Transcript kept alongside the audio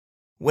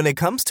When it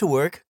comes to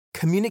work,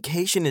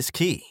 communication is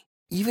key,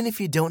 even if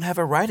you don't have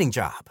a writing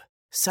job.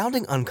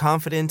 Sounding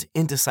unconfident,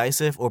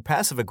 indecisive, or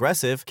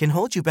passive-aggressive can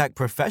hold you back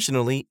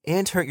professionally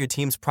and hurt your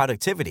team's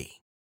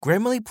productivity.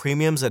 Grammarly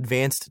Premium's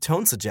advanced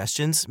tone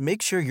suggestions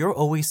make sure you're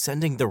always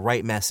sending the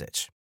right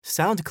message.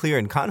 Sound clear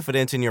and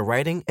confident in your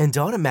writing and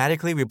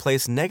automatically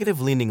replace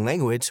negative-leaning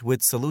language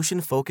with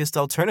solution-focused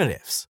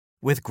alternatives.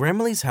 With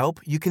Grammarly's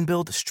help, you can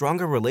build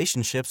stronger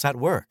relationships at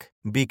work,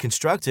 be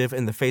constructive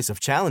in the face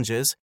of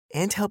challenges,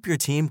 and help your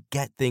team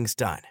get things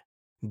done.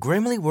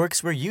 Grammarly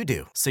works where you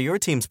do, so your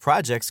team's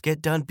projects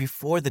get done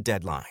before the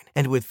deadline.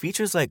 And with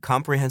features like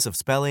comprehensive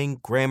spelling,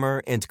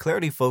 grammar, and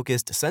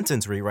clarity-focused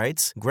sentence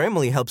rewrites,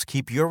 Grammarly helps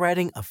keep your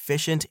writing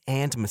efficient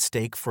and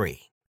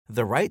mistake-free.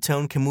 The right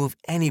tone can move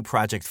any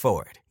project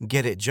forward.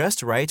 Get it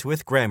just right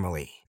with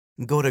Grammarly.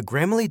 Go to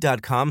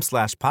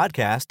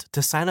Grammarly.com/podcast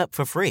to sign up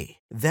for free.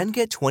 Then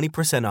get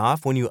 20%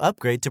 off when you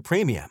upgrade to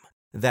premium.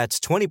 That's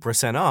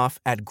 20% off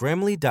at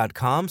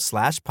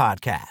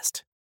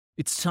Grammarly.com/podcast.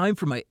 It's time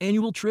for my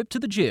annual trip to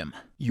the gym.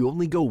 You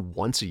only go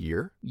once a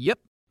year? Yep.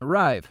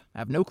 Arrive,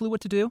 have no clue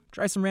what to do,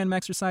 try some random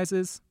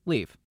exercises,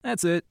 leave.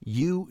 That's it.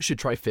 You should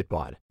try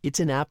Fitbod. It's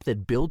an app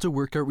that builds a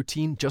workout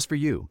routine just for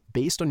you,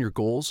 based on your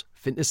goals,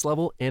 fitness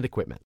level, and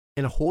equipment.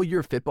 And a whole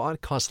year of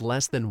Fitbod costs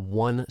less than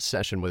one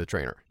session with a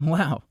trainer.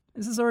 Wow,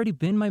 this has already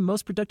been my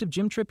most productive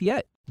gym trip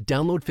yet.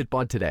 Download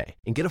Fitbod today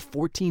and get a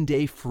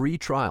 14-day free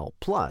trial,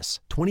 plus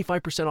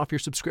 25% off your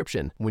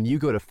subscription when you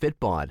go to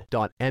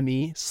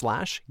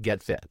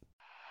fitbod.me/getfit.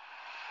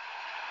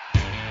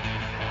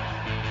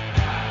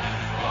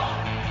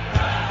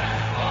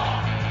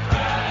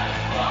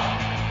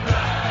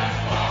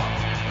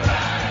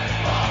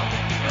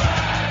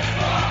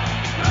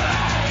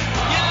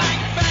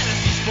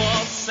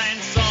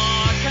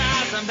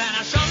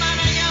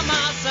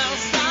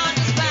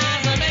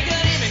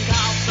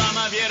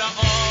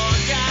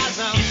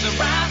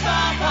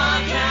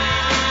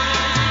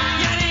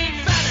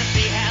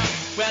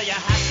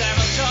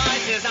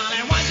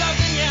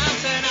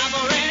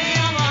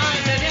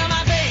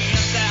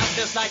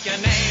 Like your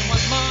name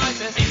was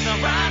Moses. It's a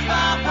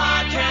Rasball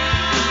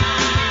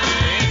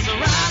Podcast. It's a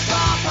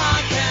Rasball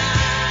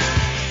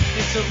Podcast.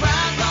 It's a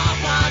Rasball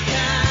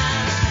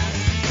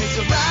Podcast. It's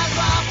a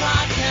Rasball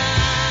Podcast.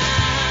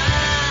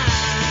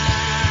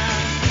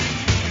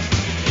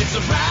 It's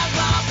a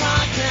Rasball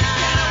Podcast.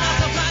 Get it off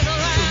the puzzle.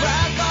 It's a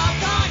Rasball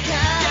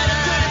Podcast. Get it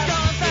to it's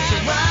going fast. It's a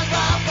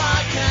Rasball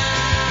Podcast.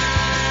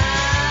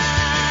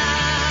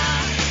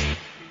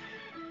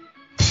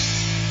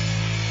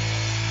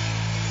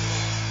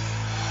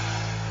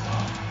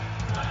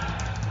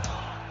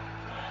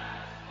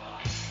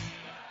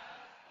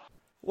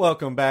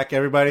 Welcome back,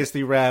 everybody. It's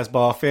the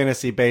Rasball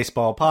Fantasy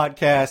Baseball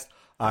Podcast.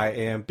 I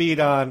am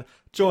Bidon,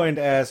 joined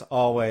as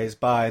always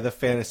by the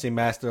Fantasy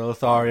Master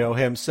Lothario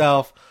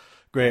himself,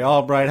 Gray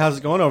Albright. How's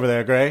it going over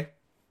there, Gray?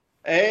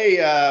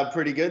 Hey,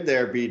 pretty good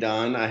there,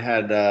 Bidon. I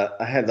had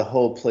the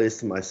whole place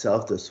to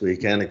myself this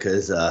weekend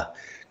because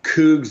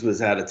Cougs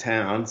was out of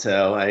town,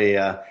 so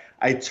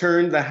I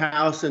turned the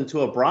house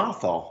into a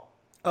brothel.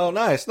 Oh,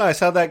 nice.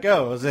 How'd that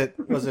go? Was it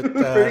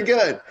pretty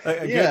good?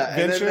 A yeah,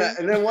 good venture?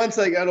 And then once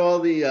I got all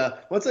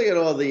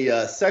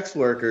the sex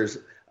workers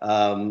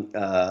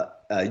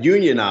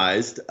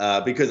unionized,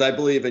 because I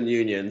believe in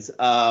unions,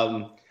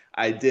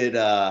 I did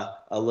a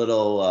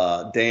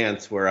little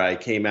dance where I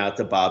came out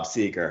to Bob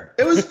Seger.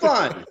 It was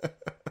fun. It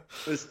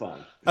was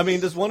fun. I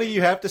mean, does one of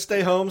you have to stay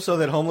home so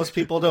that homeless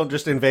people don't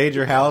just invade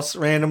your house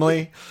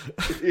randomly?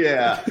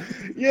 Yeah.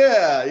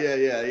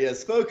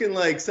 Spoken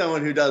like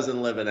someone who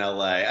doesn't live in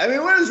L.A. I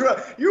mean, what is wrong?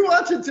 You're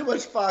watching too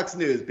much Fox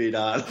News,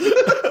 Bidon.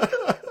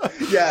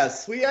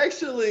 Yes, we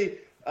actually,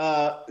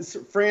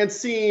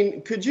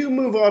 Francine, could you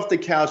move off the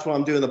couch while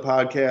I'm doing the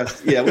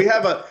podcast? Yeah, we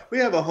have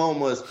a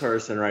homeless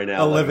person right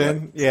now. A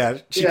live-in? Yeah,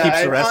 she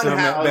keeps the rest of them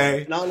at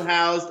bay. An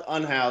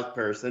unhoused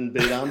person.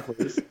 Bidon,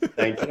 please.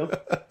 Thank you.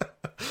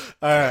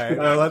 All right,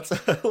 well, let's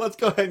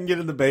go ahead and get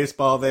into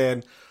baseball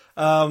then.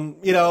 We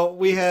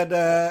had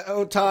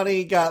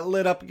Ohtani got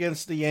lit up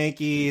against the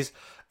Yankees,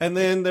 and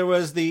then there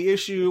was the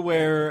issue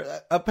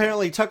where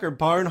apparently Tucker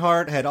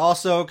Barnhart had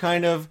also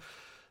kind of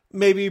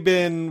maybe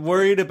been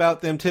worried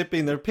about them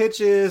tipping their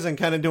pitches and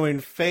kind of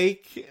doing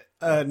fake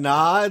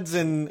nods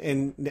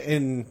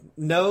and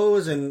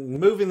nose and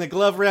moving the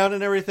glove around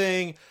and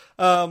everything.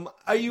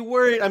 Are you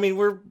worried? I mean,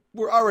 we're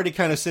already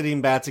kind of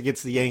sitting bats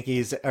against the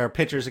Yankees, or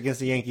pitchers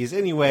against the Yankees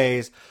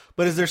anyways,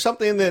 but is there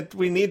something that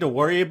we need to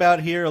worry about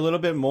here a little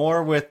bit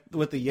more with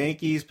the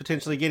Yankees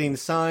potentially getting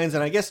signs?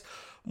 And I guess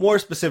more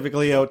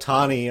specifically,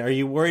 Ohtani, are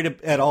you worried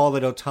at all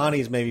that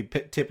Ohtani's maybe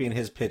tipping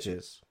his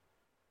pitches?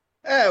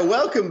 Hey,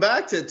 welcome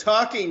back to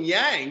Talking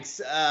Yanks,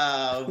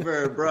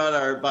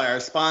 brought by our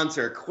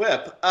sponsor,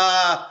 Quip.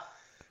 I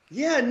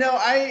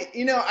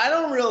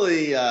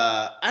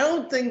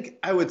don't think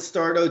I would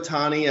start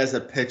Ohtani as a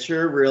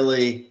pitcher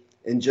really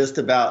in just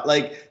about,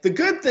 like, the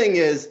good thing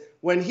is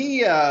when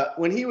he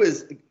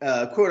was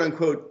quote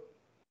unquote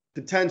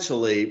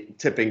potentially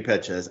tipping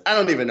pitches, I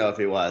don't even know if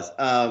he was.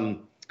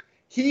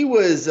 It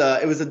was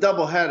a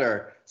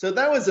doubleheader. So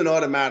that was an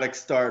automatic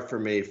start for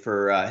me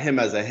for him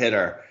as a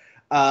hitter.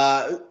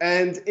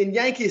 And in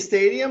Yankee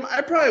Stadium,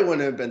 I probably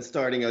wouldn't have been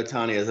starting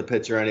Ohtani as a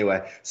pitcher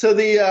anyway. So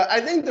I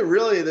think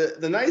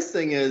the nice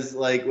thing is,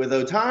 like, with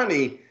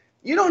Ohtani,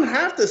 you don't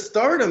have to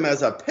start him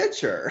as a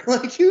pitcher.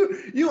 Like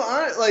you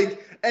aren't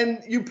like,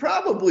 and you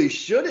probably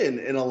shouldn't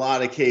in a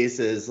lot of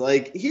cases.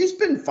 Like, he's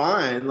been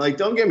fine. Like,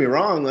 don't get me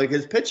wrong. Like,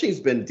 his pitching's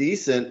been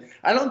decent.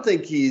 I don't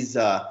think he's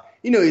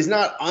he's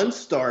not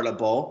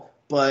unstartable,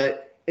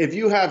 but if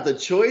you have the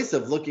choice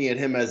of looking at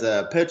him as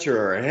a pitcher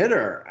or a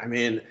hitter, I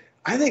mean,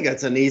 I think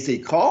that's an easy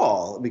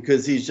call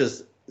because he's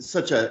just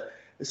such a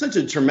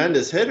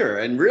tremendous hitter.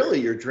 And really,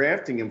 you're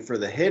drafting him for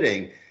the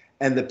hitting,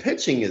 and the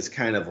pitching is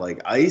kind of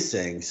like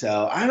icing.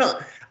 So I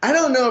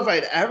don't know if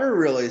I'd ever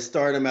really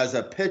start him as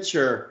a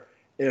pitcher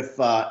if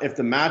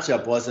the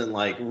matchup wasn't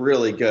like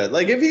really good.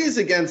 Like, if he's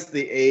against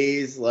the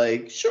A's,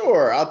 like,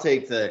 sure, I'll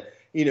take the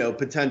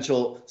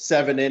potential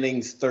 7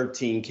 innings,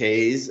 13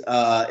 Ks.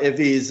 If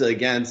he's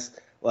against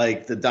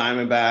like the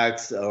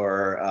Diamondbacks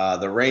or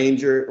the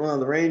Rangers. Well,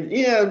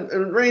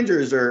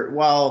 Rangers are,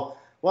 while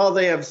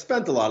they have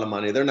spent a lot of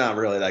money, they're not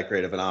really that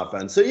great of an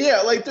offense. So yeah,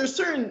 like, there's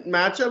certain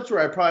matchups where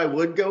I probably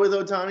would go with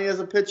Ohtani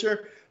as a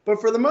pitcher, but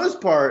for the most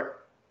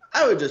part,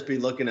 I would just be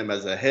looking at him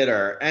as a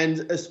hitter. And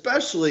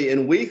especially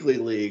in weekly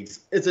leagues,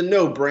 it's a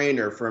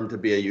no-brainer for him to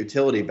be a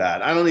utility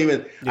bat. I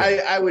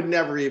would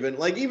never even,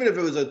 like, even if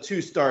it was a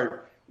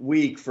 2-start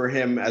week for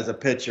him as a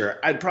pitcher,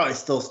 I'd probably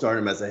still start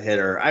him as a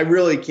hitter.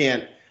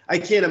 I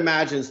can't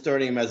imagine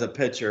starting him as a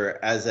pitcher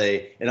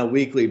in a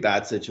weekly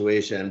bat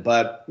situation.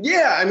 But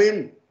yeah, I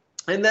mean,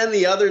 and then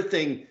the other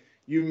thing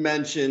you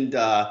mentioned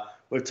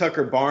with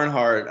Tucker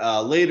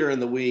Barnhart later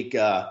in the week,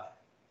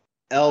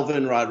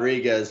 Elvin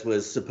Rodriguez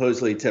was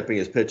supposedly tipping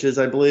his pitches,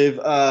 I believe.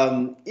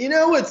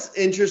 What's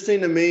interesting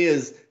to me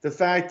is the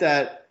fact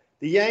that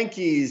the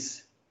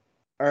Yankees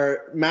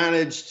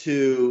managed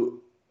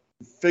to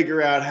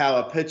figure out how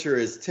a pitcher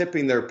is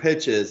tipping their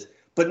pitches,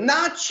 but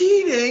not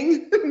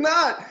cheating,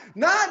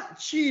 not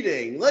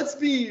cheating. Let's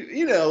be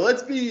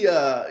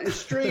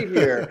straight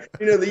here.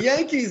 The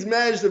Yankees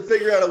managed to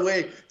figure out a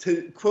way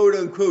to, quote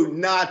unquote,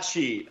 not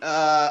cheat.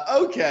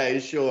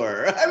 Okay,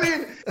 sure. I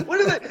mean, what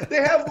do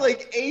they have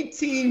like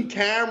 18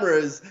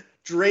 cameras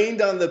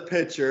drained on the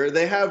pitcher.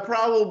 They have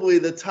probably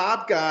the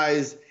top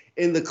guys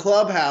in the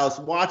clubhouse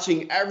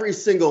watching every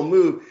single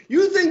move.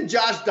 You think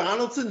Josh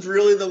Donaldson's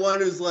really the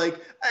one who's like,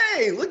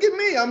 hey, look at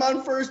me, I'm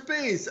on first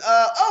base.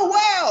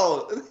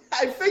 Oh, wow,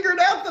 I figured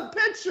out the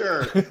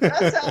pitcher.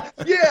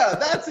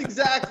 That's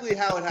exactly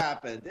how it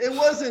happened. It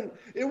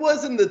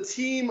wasn't the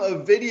team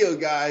of video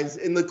guys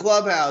in the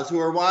clubhouse who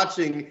are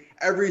watching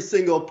every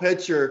single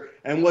pitcher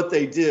and what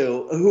they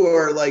do, who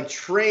are like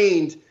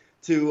trained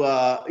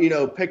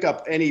to pick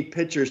up any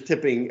pitchers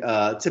tipping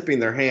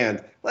their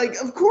hand. Like,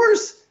 of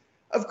course,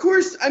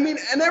 I mean,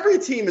 and every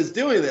team is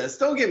doing this,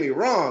 don't get me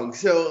wrong.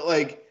 So,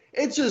 like,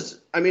 it's just,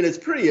 I mean, it's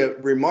pretty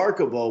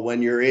remarkable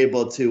when you're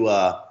able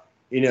to,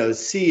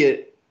 see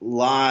it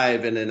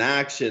live and in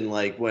action,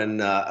 like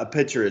when a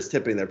pitcher is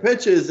tipping their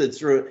pitches.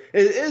 It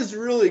is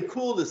really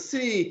cool to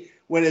see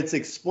when it's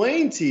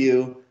explained to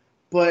you.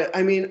 But,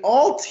 I mean,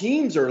 all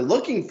teams are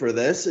looking for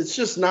this. It's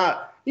just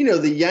not,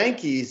 the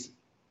Yankees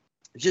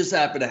just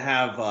happen to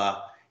have,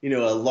 a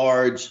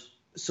large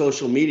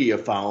social media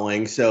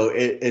following, so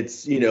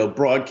it's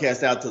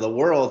broadcast out to the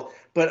world.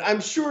 But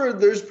I'm sure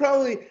there's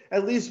probably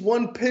at least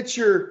one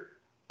pitcher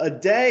a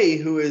day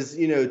who is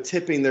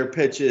tipping their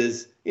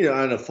pitches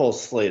on a full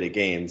slate of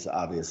games,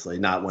 obviously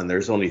not when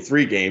there's only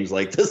 3 games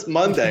like this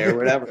Monday or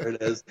whatever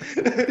it is.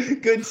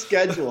 Good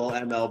schedule,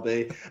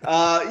 MLB.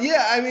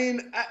 I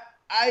mean,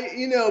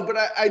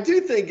 I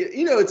do think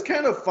it's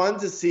kind of fun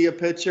to see a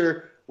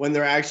pitcher when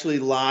they're actually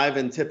live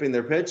and tipping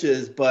their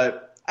pitches,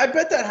 but I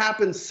bet that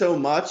happens so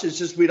much. It's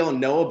just we don't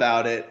know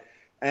about it.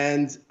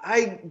 And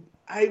I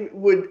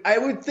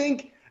would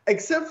think,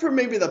 except for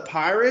maybe the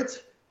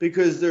Pirates,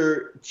 because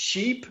they're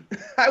cheap,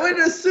 I would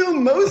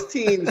assume most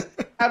teams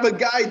have a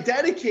guy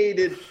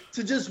dedicated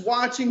to just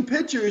watching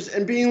pitchers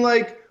and being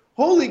like,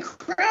 holy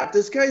crap,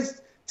 this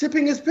guy's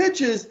tipping his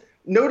pitches.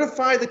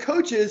 Notify the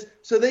coaches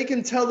so they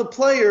can tell the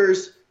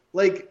players,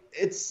 like,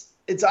 it's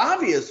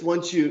obvious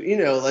once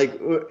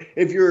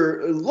if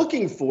you're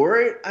looking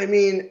for it. I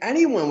mean,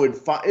 anyone would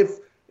find,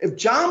 if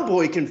John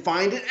Boy can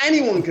find it,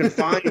 anyone can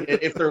find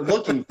it if they're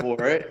looking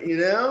for it,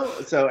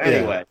 So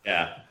anyway,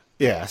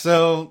 yeah.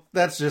 So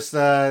that's just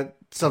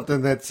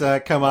something that's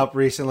come up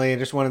recently. I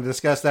just wanted to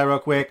discuss that real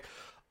quick.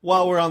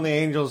 While we're on the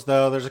Angels,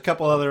 though, there's a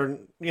couple other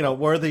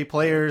worthy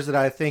players that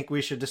I think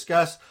we should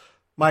discuss.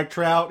 Mike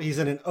Trout, he's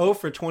in an 0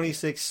 for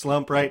 26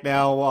 slump right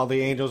now while the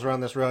Angels are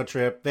on this road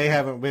trip. They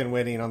haven't been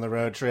winning on the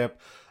road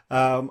trip.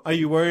 Are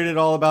you worried at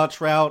all about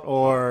Trout,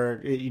 or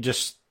you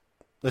just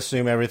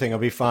assume everything will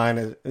be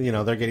fine?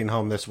 They're getting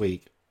home this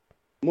week.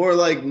 More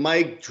like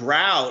Mike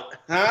Drought.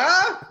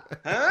 Huh?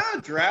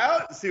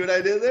 Drought? See what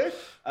I did there?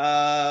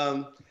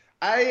 I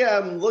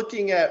am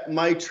looking at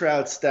Mike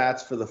Trout's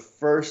stats for the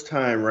first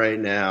time right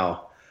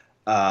now.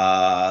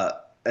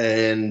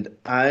 And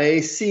I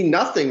see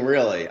nothing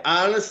really.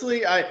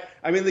 Honestly, I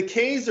I mean, the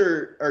K's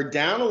are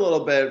down a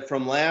little bit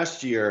from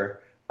last year.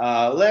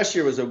 Last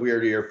year was a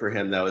weird year for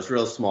him, though. It was a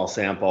real small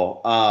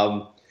sample.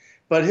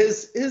 But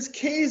his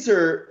Ks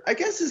are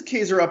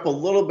up a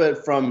little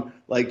bit from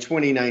like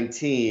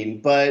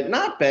 2019, but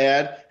not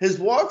bad. His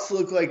walks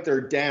look like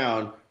they're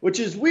down, which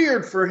is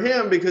weird for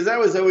him because that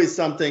was always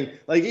something,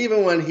 like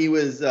even when he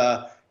was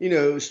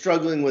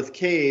struggling with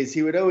Ks,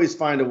 he would always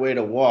find a way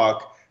to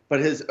walk. But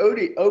his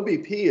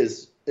OBP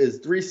is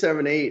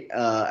 378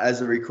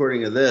 as a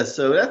recording of this,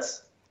 so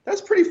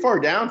that's pretty far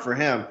down for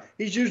him.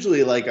 He's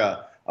usually like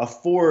a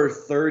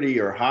 430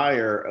 or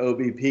higher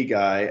OBP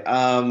guy.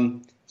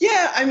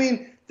 Yeah, I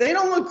mean, they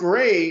don't look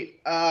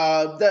great.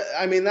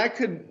 That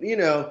could,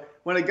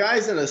 when a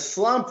guy's in a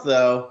slump,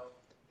 though,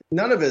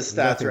 none of his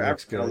stats are ever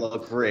going to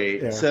look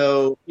great. Yeah.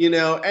 So,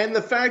 and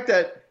the fact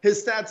that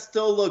his stats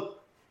still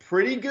look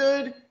pretty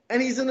good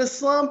and he's in a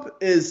slump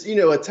is,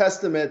 a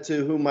testament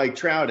to who Mike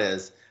Trout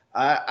is.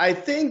 I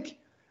think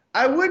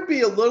I would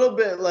be a little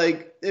bit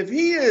like, if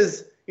he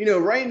is,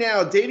 right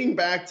now, dating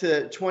back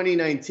to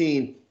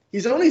 2019,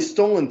 he's only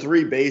stolen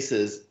 3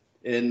 bases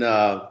in,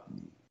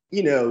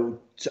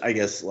 I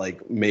guess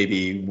like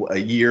maybe a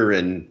year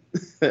and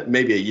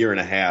maybe a year and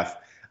a half,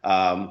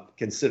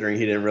 considering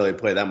he didn't really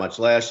play that much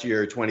last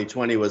year.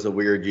 2020 was a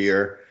weird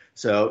year.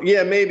 So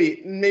yeah,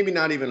 maybe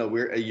not even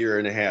a year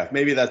and a half.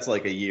 Maybe that's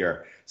like a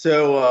year.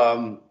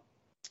 So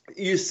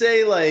you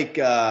say like,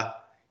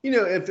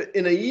 if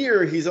in a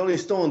year he's only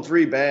stolen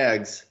 3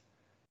 bags,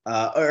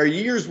 or a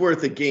year's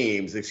worth of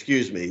games,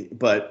 excuse me,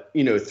 but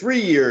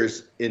 3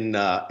 years in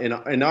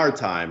our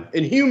time,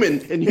 in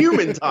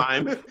human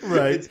time,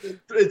 right?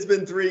 It's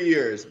been 3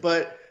 years,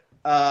 but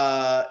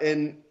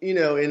in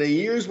a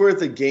year's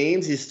worth of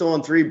games, he's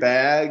stolen 3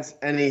 bags,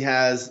 and he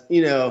has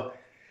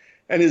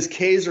and his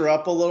Ks are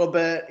up a little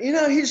bit.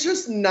 He's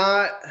just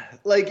not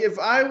like, if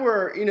I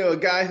were a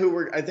guy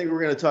who I think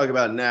we're going to talk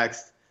about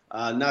next,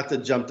 not to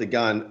jump the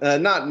gun,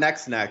 not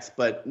next,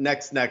 but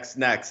next.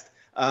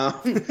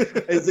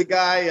 Is the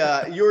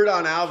guy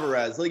Yordan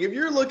Alvarez. Like, if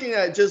you're looking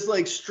at just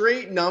like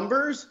straight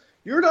numbers,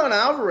 Yordan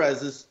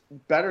Alvarez is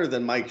better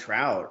than Mike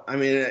Trout. I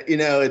mean,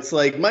 it's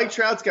like Mike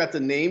Trout's got the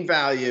name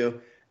value,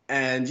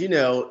 and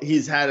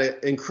he's had an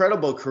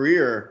incredible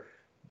career.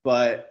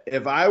 But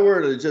if I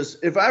were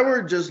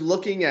just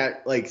looking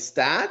at like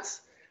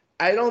stats,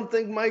 I don't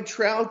think Mike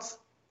Trout's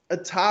a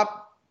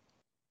top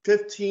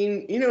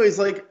 15. He's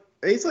like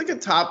a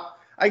top.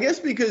 I guess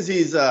because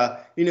he's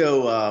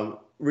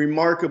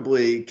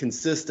remarkably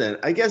consistent.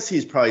 I guess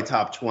he's probably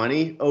top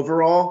 20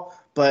 overall,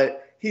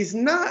 but he's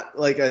not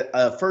like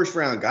a first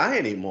round guy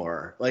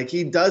anymore. Like,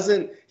 he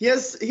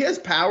has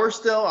power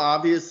still,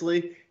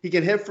 obviously. He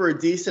can hit for a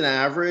decent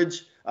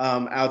average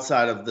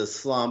outside of the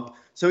slump.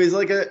 So he's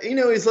like a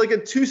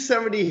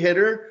 270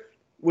 hitter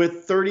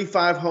with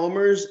 35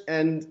 homers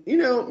and,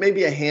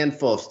 maybe a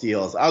handful of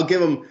steals.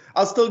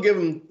 I'll still give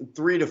him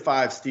 3 to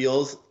 5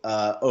 steals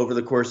over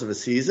the course of a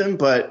season,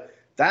 but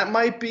that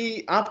might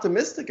be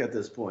optimistic at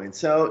this point.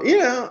 So,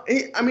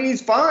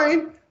 he's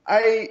fine.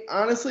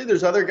 Honestly,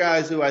 there's other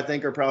guys who I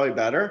think are probably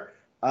better.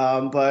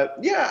 But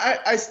yeah,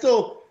 I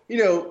still,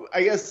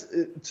 I guess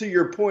to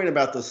your point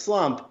about the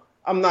slump,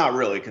 I'm not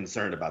really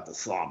concerned about the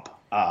slump.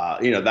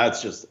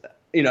 That's just,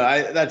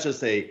 that's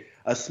just a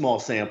small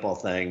sample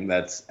thing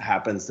that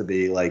happens to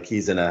be like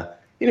he's in a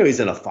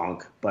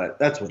funk, but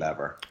that's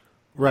whatever.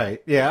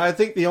 Right. Yeah, I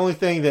think the only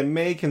thing that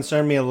may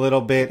concern me a little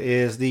bit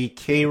is the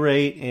K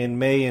rate in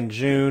May and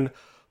June.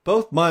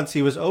 Both months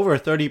he was over a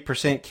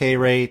 30% K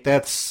rate.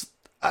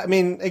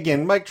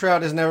 Again, Mike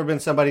Trout has never been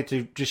somebody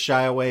to just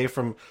shy away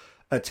from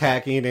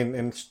attacking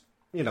and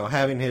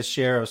having his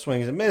share of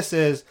swings and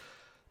misses.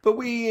 But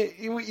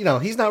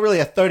he's not really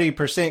a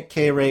 30%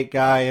 K rate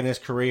guy in his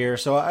career.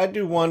 So I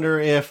do wonder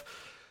if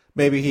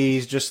maybe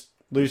he's just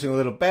losing a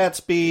little bat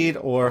speed,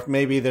 or if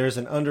maybe there's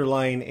an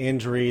underlying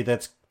injury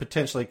that's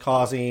potentially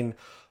causing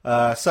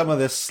some of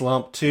this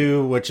slump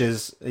too, which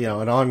is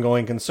an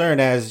ongoing concern.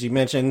 As you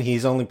mentioned,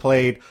 he's only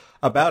played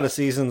about a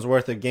season's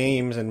worth of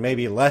games, and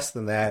maybe less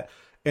than that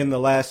in the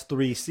last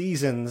 3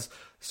 seasons.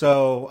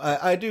 So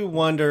I do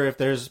wonder if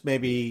there's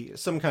maybe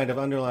some kind of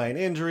underlying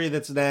injury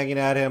that's nagging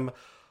at him,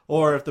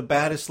 or if the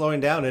bat is slowing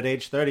down at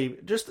age 30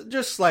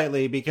 just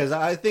slightly, because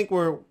I think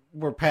we're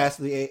past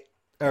the,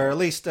 or at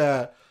least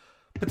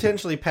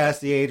potentially past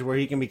the age where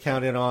he can be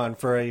counted on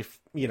for a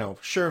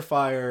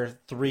surefire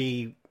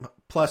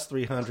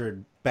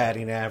 300+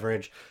 batting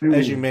average.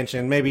 As you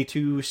mentioned, maybe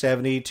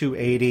 270,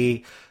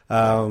 280,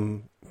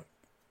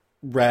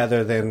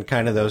 rather than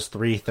kind of those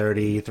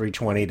 330,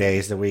 320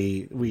 days that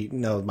we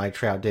know Mike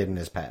Trout did in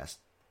his past.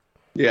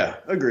 Yeah,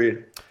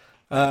 agreed.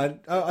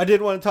 I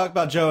did want to talk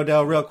about Joe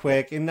Adell real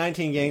quick. In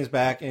 19 games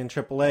back in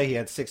AAA, he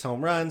had 6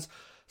 home runs.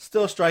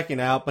 Still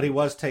striking out, but he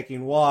was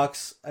taking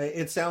walks.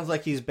 It sounds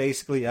like he's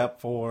basically up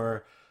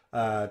for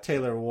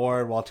Taylor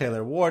Ward while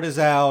Taylor Ward is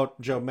out.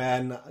 Joe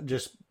Madden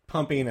just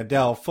pumping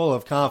Adell full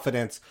of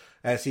confidence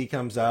as he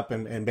comes up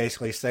and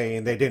basically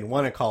saying they didn't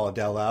want to call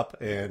Adell up,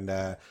 and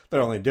they're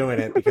only doing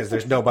it because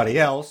there's nobody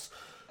else.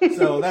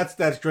 So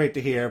that's great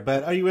to hear.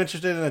 But are you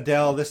interested in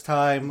Adele this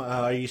time?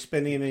 Are you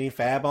spending any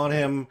fab on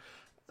him,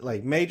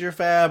 like major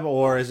fab,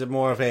 or is it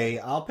more of a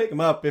I'll pick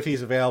him up if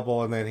he's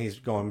available and then he's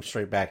going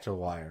straight back to the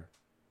wire?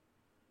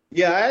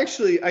 Yeah,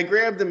 I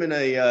grabbed him in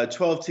a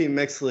 12-team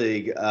mixed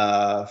league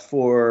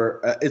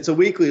it's a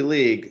weekly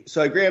league.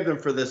 So I grabbed him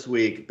for this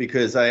week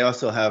because I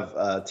also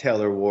have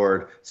Taylor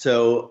Ward.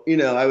 So,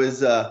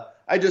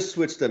 I just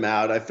switched him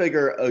out. I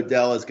figure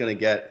Odell is going to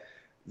get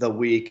the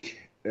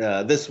week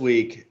this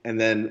week, and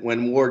then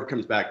when Ward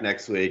comes back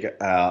next week,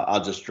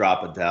 I'll just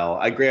drop Adele.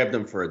 I grabbed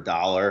him for a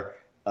dollar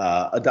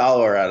out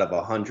of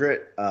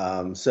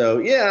 100. So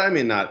yeah, I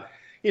mean, not,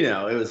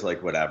 it was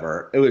like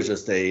whatever. It was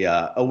just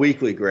a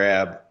weekly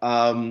grab.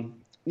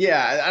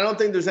 Yeah, I don't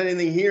think there's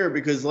anything here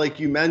because, like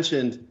you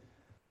mentioned,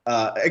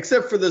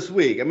 except for this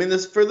week. I mean,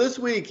 this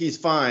week he's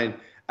fine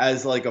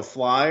as like a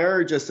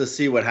flyer just to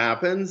see what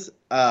happens.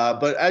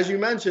 But as you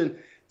mentioned,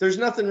 there's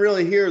nothing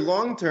really here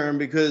long term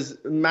because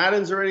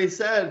Madden's already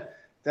said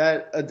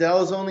that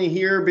Adele's only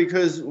here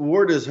because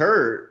Ward is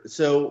hurt.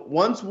 So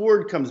once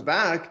Ward comes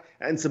back,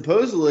 and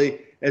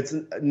supposedly it's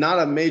not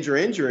a major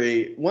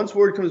injury, once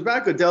Ward comes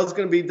back, Adele's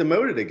going to be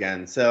demoted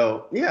again.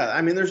 So, yeah,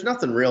 I mean, there's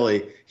nothing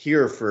really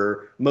here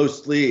for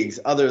most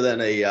leagues other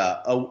than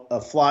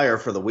a flyer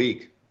for the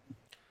week.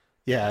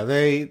 Yeah,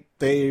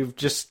 they've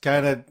just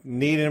kind of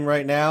need him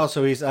right now,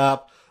 so he's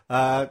up.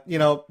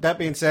 That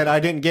being said, I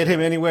didn't get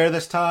him anywhere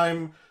this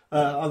time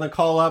on the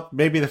call up.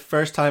 Maybe the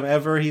first time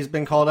ever he's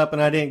been called up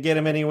and I didn't get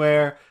him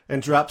anywhere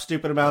and dropped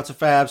stupid amounts of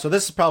fab. So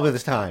this is probably the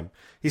time.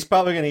 He's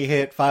probably going to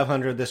hit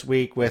 500 this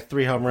week with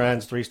 3 home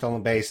runs, 3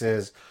 stolen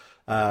bases.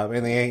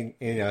 And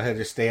he'll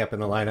just stay up in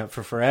the lineup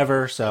for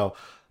forever. So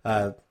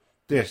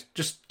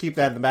just keep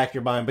that in the back of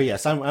your mind. But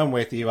yes, I'm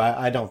with you.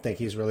 I don't think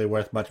he's really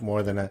worth much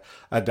more than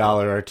a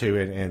dollar or two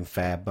in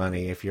fab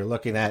money. If you're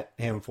looking at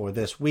him for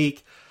this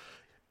week,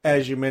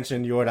 as you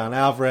mentioned, Yordan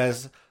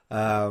Alvarez,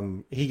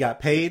 he got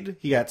paid.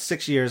 He got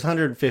 6 years,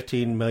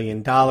 $115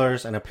 million,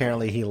 and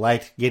apparently he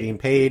liked getting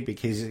paid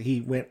because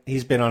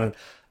he's been on an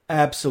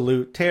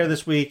absolute tear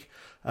this week.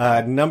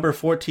 Number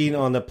 14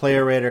 on the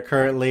player radar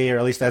currently, or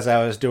at least as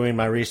I was doing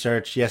my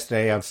research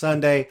yesterday on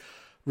Sunday.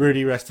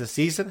 Rudy, rest of the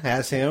season,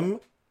 has him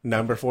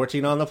number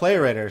 14 on the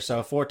player radar.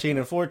 So 14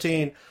 and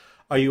 14.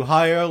 Are you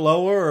higher,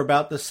 lower, or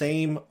about the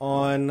same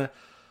on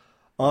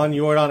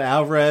Yordan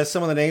Alvarez?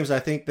 Some of the names I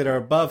think that are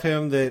above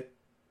him that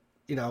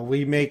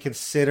we may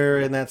consider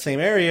in that same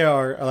area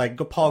are like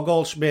Paul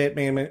Goldschmidt,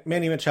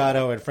 Manny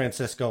Machado, and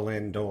Francisco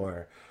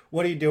Lindor.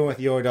 What are you doing with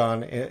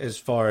Yordan as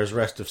far as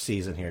rest of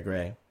season here,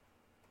 Gray?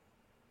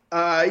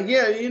 I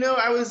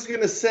was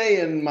gonna say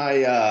in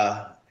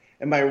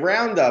my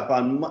roundup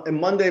on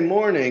Monday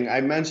morning,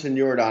 I mentioned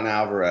Yordan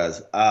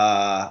Alvarez.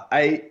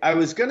 I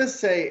was gonna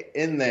say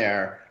in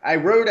there, I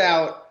wrote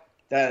out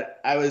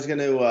that I was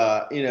gonna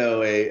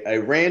a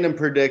random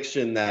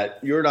prediction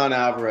that Yordan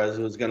Alvarez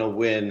was gonna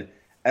win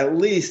at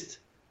least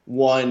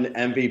one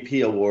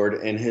MVP award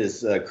in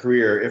his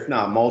career, if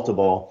not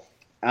multiple.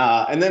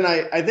 And then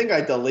I think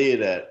I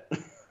deleted it.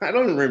 I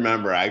don't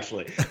remember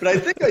actually, but I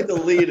think I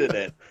deleted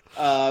it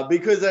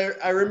because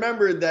I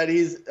remembered that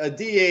he's a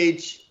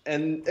DH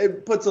and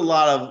it puts a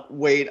lot of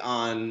weight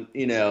on,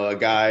 a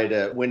guy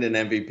to win an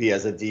MVP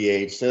as a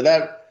DH. So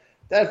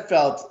that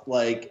felt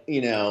like,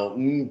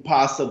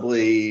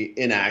 possibly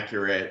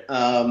inaccurate.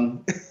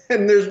 And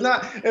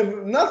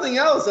if nothing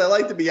else, I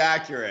like to be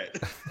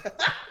accurate.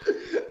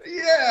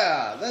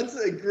 Yeah, that's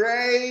a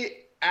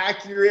great,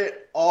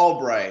 accurate,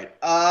 Albright.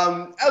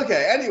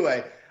 Okay,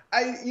 anyway,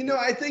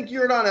 I think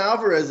Yordan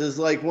Alvarez is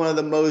like one of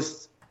the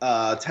most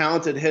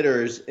talented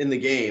hitters in the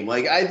game.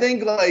 Like, I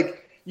think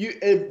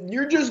if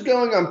you're just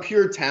going on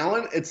pure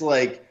talent, it's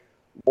like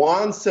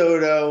Juan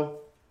Soto,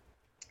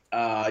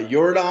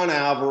 Yordan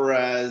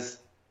Alvarez,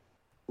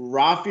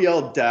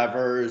 Rafael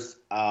Devers,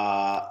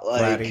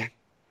 Vladdy.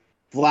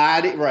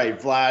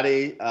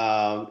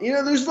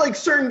 There's like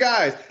certain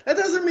guys. That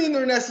doesn't mean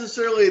they're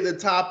necessarily the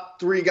top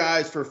 3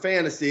 guys for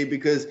fantasy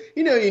because,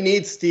 you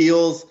need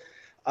steals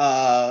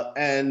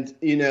and,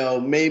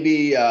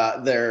 maybe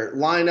their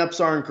lineups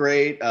aren't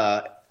great,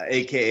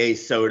 a.k.a.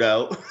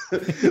 Soto.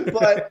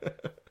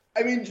 But,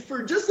 I mean,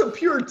 for just a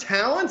pure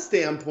talent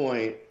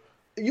standpoint,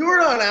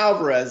 Yordan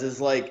Alvarez is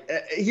like,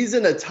 he's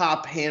in a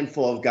top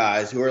handful of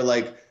guys who are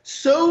like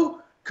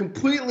so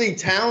completely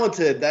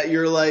talented that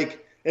you're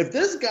like, if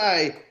this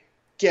guy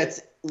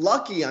gets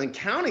lucky on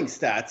counting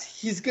stats,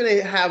 he's going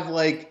to have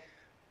like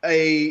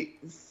a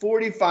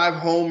 45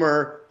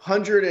 homer,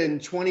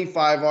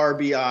 125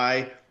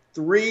 RBI,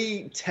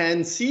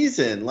 310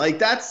 season. Like,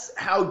 that's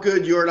how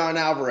good Yordan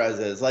Alvarez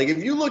is. Like,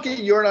 if you look at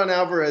Yordan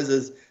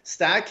Alvarez's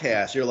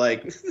StatCast, you're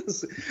like,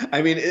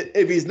 I mean,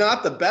 if he's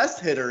not the best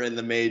hitter in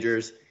the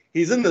majors,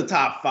 he's in the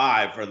top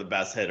 5 for the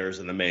best hitters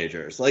in the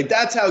majors. Like,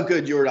 that's how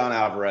good Yordan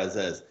Alvarez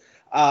is.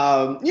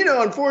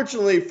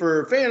 Unfortunately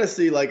for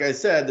fantasy, like I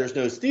said, there's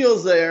no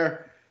steals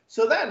there.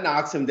 So that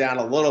knocks him down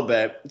a little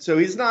bit. So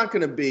he's not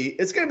going to be –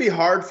 it's going to be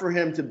hard for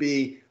him to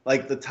be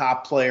like the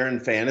top player in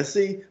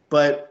fantasy.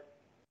 But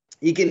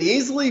he can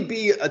easily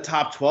be a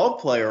top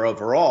 12 player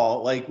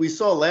overall. Like we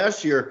saw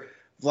last year,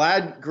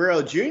 Vlad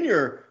Guerrero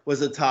Jr.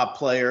 was a top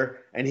player,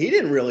 and he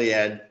didn't really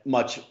add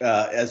much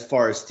as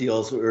far as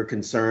steals were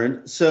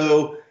concerned.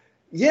 So,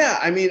 yeah,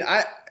 I mean,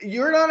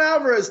 Yordan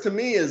Alvarez to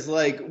me is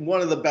like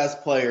one of the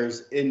best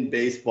players in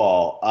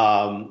baseball,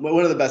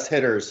 one of the best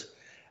hitters.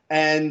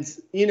 And,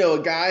 you know,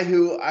 a guy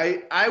who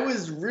I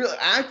was real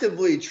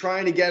actively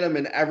trying to get him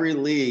in every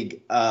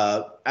league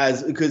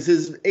because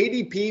his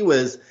ADP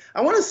was,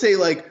 I want to say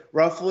like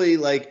roughly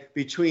like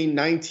between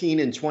 19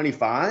 and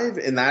 25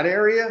 in that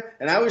area.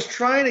 And I was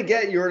trying to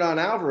get Yordan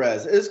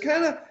Alvarez. It was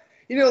kind of,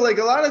 you know, like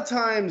a lot of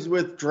times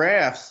with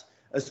drafts,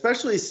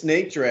 especially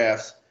snake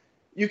drafts,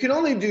 you can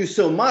only do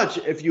so much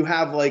if you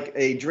have like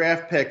a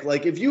draft pick.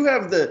 Like if you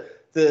have the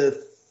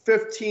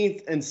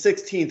 15th and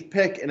 16th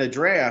pick in a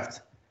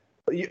draft,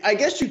 I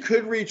guess you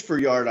could reach for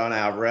Yordan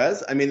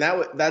Alvarez. I mean,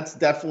 that's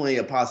definitely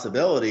a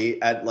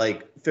possibility at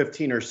like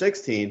 15 or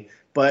 16.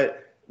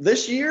 But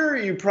this year,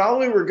 you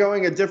probably were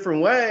going a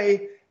different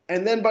way.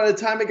 And then by the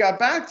time it got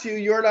back to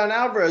you, Yordan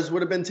Alvarez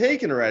would have been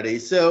taken already.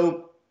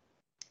 So,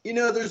 you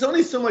know, there's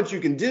only so much you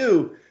can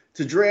do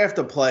to draft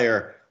a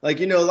player. Like,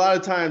 you know, a lot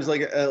of times,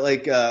 people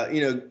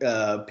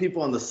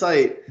on the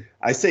site,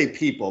 I say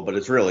people, but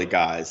it's really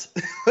guys.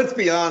 Let's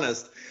be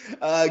honest.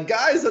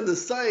 Guys on the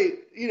site,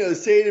 you know,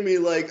 say to me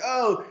like,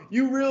 oh,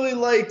 you really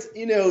liked,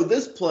 you know,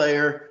 this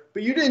player,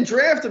 but you didn't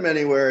draft him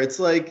anywhere. It's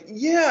like,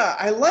 yeah,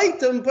 I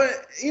liked him,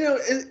 but, you know,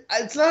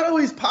 it's not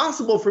always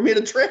possible for me to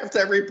draft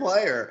every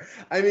player.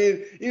 I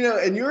mean, you know,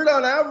 and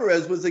Yordan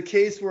Alvarez was a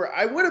case where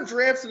I would have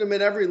drafted him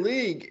in every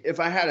league if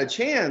I had a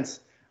chance.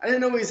 I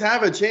didn't always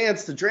have a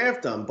chance to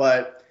draft him,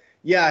 but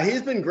yeah,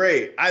 he's been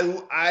great.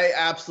 I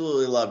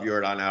absolutely love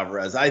Yordan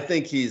Alvarez. I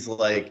think he's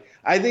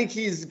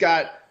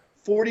got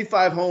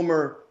 45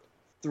 homer,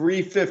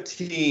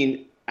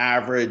 315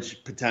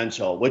 average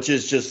potential, which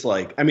is just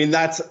like, I mean,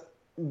 that's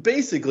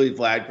basically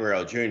Vlad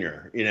Guerrero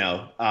Jr., you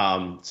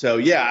know? So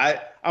yeah,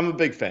 I'm a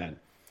big fan.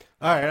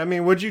 All right. I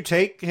mean, would you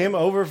take him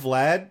over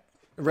Vlad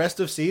the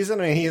rest of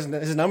season? I mean,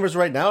 his numbers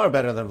right now are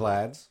better than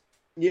Vlad's.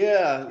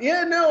 Yeah.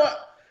 No,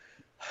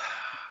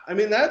 I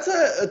mean, that's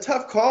a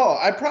tough call.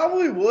 I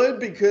probably would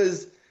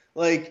because,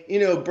 like, you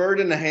know, bird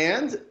in the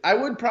hand. I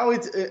would probably,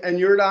 and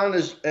Yordan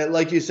is,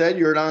 like you said,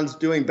 Yordan's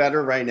doing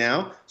better right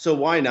now. So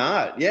why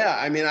not? Yeah,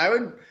 I mean, I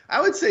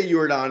would say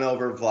Yordan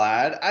over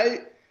Vlad. I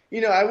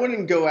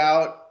wouldn't go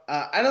out.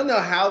 I don't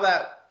know how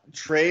that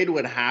trade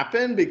would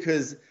happen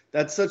because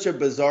that's such a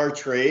bizarre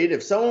trade.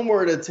 If someone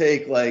were to have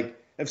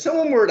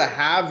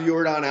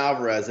Yordan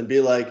Alvarez and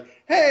be like,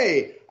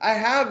 hey, I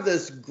have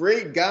this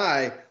great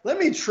guy. Let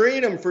me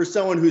trade him for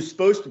someone who's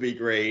supposed to be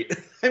great.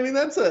 I mean,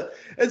 it's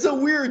a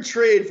weird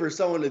trade for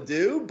someone to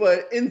do,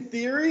 but in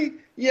theory,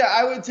 yeah,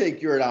 I would take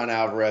Yordan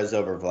Alvarez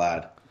over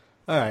Vlad.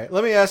 All right,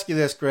 let me ask you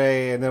this,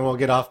 Gray, and then we'll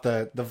get off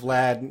the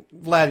Vlad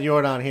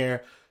Yordan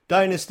here.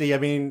 Dynasty, I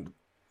mean,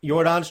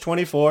 Yordan's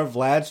 24,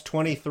 Vlad's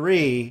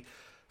 23.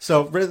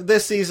 So for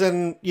this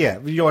season, yeah,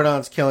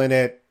 Yordan's killing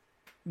it.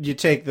 You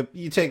take the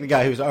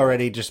guy who's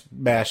already just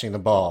mashing the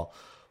ball.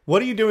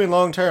 What are you doing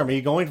long term? Are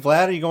you going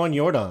Vlad or are you going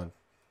Yordan?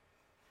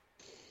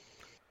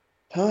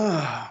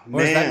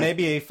 Or is that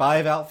maybe a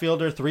 5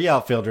 outfielder, 3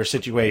 outfielder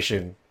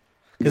situation?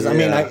 Because, I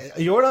mean,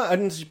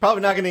 Yordan's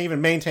probably not going to even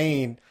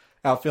maintain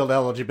outfield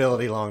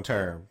eligibility long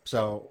term.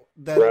 So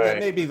that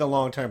may be the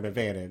long term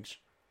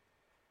advantage.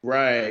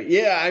 Right.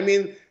 Yeah. I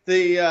mean,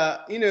 the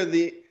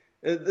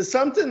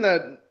something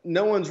that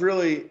no one's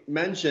really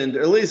mentioned,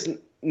 or at least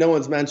no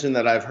one's mentioned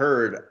that I've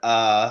heard,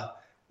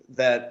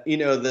 that, you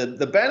know,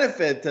 the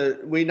benefit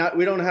that we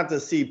don't have to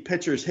see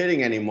pitchers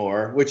hitting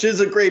anymore, which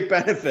is a great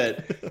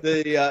benefit.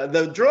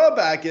 The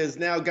drawback is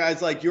now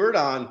guys like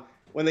Yordan,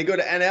 when they go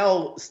to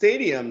NL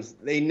stadiums,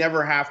 they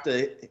never have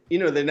to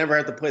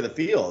play the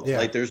field. Yeah.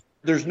 Like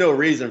there's no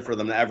reason for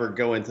them to ever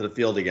go into the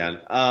field again.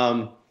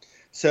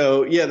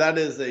 So yeah,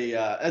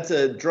 that's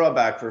a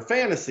drawback for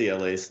fantasy, at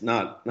least,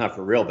 not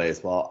for real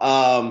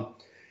baseball.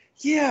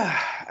 Yeah,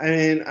 I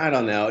mean, I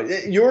don't know.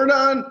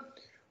 Yordan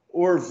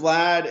or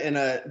Vlad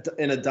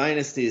in a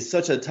dynasty is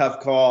such a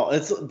tough call.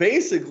 It's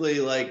basically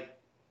like,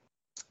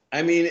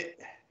 I mean,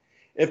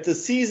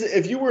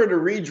 if you were to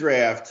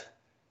redraft,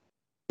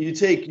 you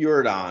take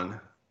Yordan,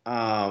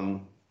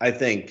 I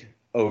think,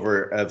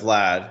 over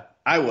Vlad.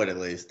 I would, at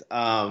least.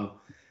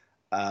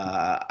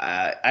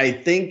 I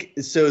think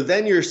so.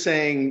 Then you're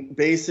saying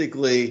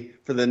basically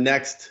for the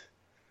next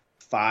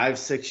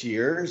 5-6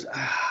 years.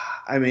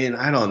 I mean,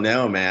 I don't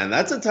know, man.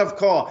 That's a tough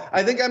call.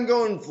 I think I'm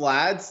going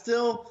Vlad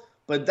still.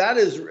 But that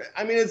is,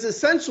 I mean, it's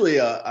essentially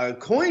a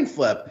coin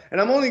flip.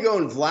 And I'm only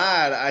going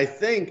Vlad, I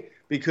think,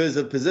 because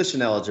of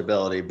position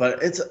eligibility.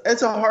 But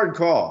it's a hard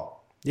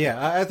call.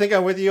 Yeah, I think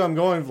I'm with you. I'm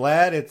going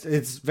Vlad.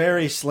 It's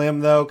very slim,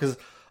 though, because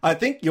I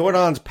think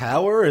Yordan's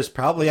power is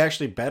probably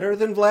actually better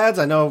than Vlad's.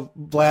 I know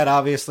Vlad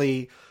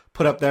obviously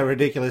put up that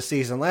ridiculous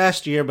season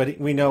last year, but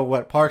we know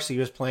what parks he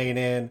was playing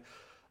in.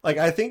 Like,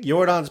 I think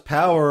Yordan's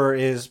power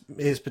is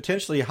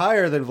potentially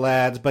higher than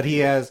Vlad's, but he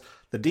has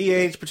the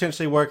DH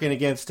potentially working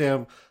against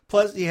him.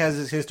 Plus, he has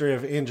his history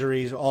of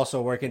injuries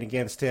also working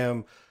against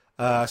him.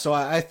 So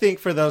I think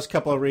for those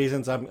couple of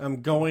reasons,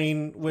 I'm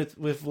going with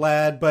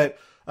Vlad. But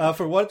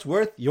for what it's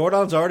worth,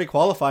 Yordan's already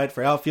qualified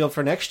for outfield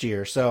for next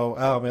year. So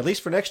at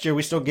least for next year,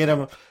 we still get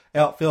him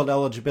outfield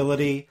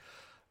eligibility.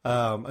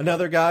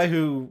 Another guy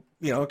who,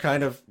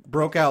 kind of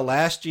broke out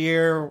last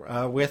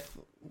year with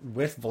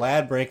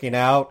Vlad breaking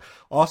out,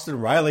 Austin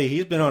Riley,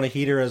 he's been on a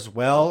heater as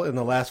well in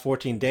the last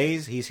 14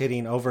 days. He's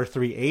hitting over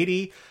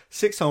 380,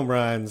 6 home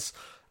runs.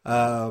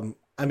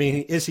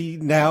 Is he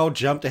now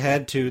jumped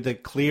ahead to the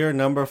clear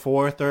number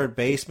 4 third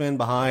baseman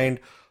behind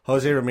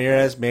Jose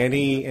Ramirez,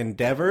 Manny, and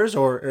Devers,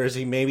 or is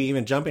he maybe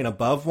even jumping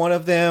above one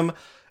of them?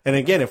 And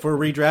again, if we're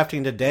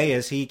redrafting today,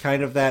 is he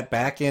kind of that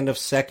back end of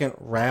second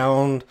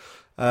round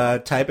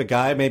type of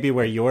guy, maybe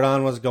where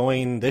Yordan was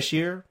going this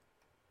year?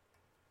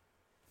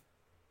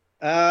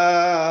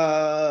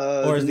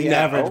 Or is the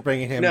average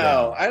bringing him down?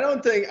 No, I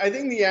don't think. I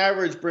think the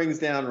average brings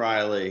down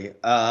Riley.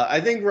 I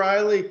think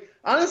Riley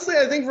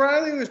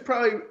was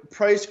probably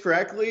priced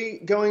correctly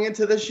going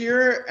into this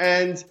year.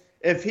 And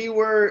if he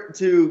were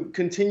to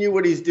continue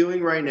what he's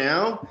doing right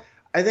now,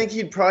 I think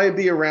he'd probably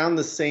be around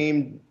the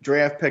same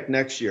draft pick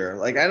next year.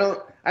 Like I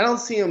don't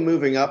see him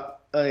moving up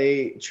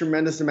a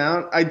tremendous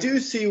amount. I do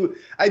see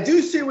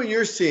what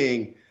you're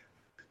seeing.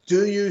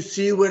 Do you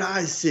see what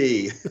I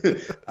see?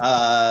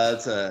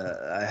 It's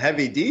a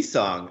Heavy D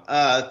song.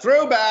 It's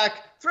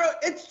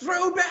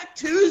Throwback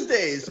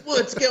Tuesdays.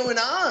 What's going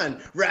on,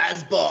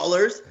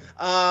 Razzballers?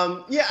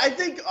 I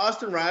think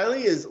Austin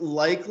Riley is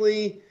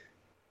likely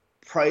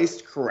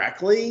priced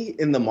correctly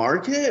in the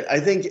market. I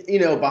think,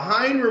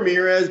 behind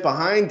Ramirez,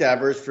 behind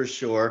Devers for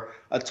sure.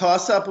 A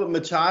toss-up with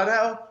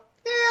Machado?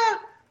 Yeah,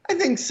 I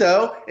think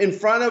so. In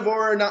front of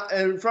Nolan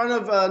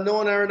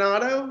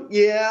Arenado?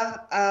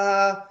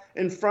 Yeah.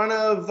 In front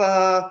of,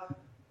 I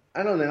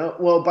don't know.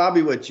 Well,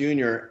 Bobby Witt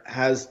Jr.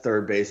 has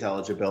third base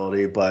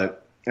eligibility,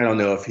 but I don't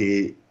know if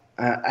he.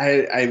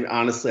 I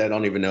honestly, I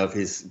don't even know if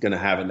he's going to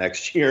have it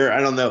next year.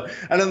 I don't know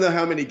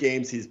how many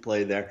games he's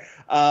played there.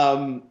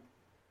 I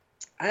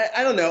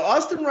don't know.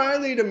 Austin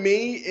Riley to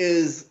me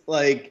is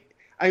like,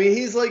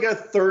 he's like a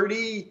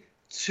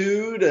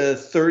 32 to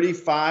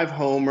 35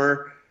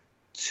 homer,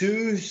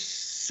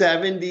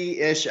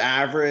 270-ish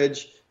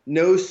average,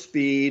 no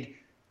speed.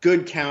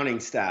 Good counting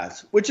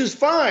stats, which is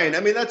fine.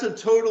 That's a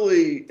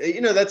totally,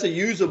 that's a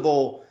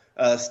usable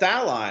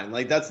stat line.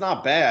 Like, that's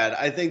not bad.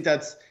 I think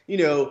that's,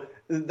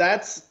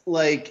 that's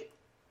like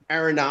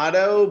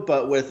Arenado,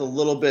 but with a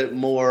little bit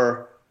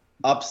more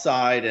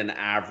upside and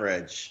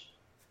average,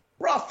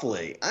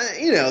 roughly.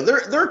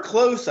 They're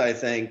close, I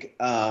think.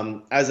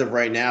 As of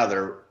right now,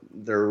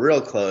 they're real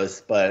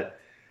close. But,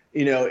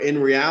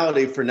 in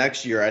reality for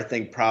next year, I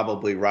think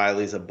probably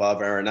Riley's above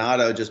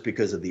Arenado just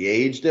because of the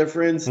age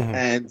difference. Mm-hmm.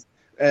 And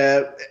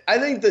I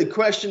think the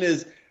question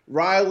is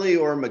Riley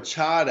or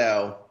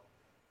Machado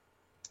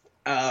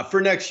for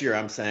next year,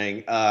 I'm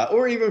saying,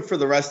 or even for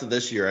the rest of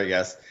this year, I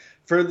guess.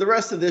 For the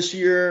rest of this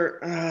year,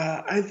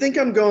 I think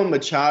I'm going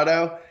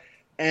Machado.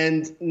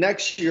 And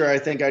next year, I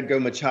think I'd go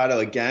Machado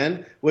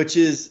again, which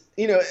is,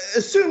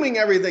 assuming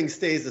everything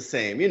stays the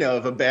same,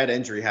 if a bad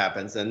injury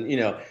happens and,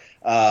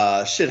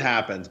 shit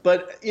happens.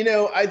 But,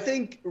 I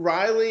think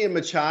Riley and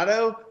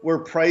Machado were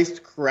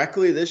priced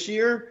correctly this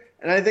year.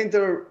 And I think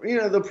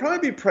they'll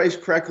probably be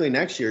priced correctly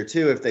next year,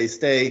 too, if they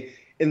stay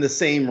in the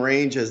same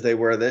range as they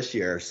were this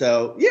year.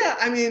 So, yeah,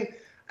 I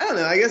don't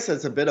know. I guess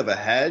that's a bit of a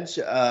hedge.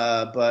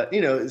 But,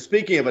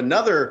 speaking of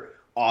another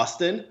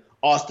Austin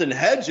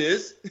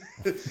Hedges.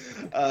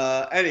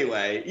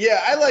 Anyway,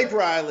 yeah, I like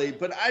Riley,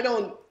 but I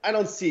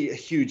don't see a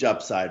huge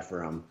upside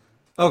for him.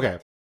 Okay.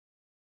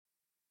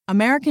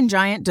 American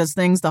Giant does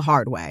things the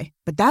hard way,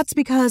 but that's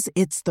because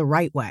it's the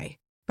right way.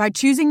 By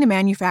choosing to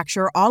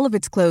manufacture all of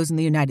its clothes in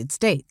the United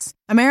States,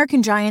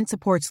 American Giant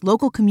supports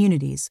local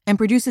communities and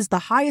produces the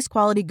highest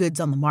quality goods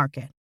on the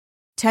market.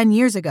 10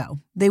 years ago,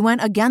 they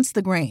went against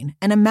the grain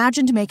and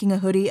imagined making a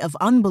hoodie of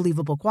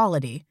unbelievable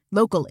quality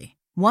locally,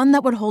 one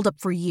that would hold up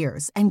for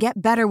years and get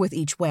better with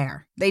each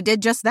wear. They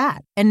did just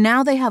that, and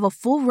now they have a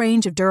full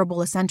range of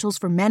durable essentials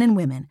for men and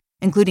women,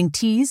 including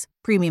tees,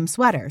 premium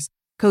sweaters,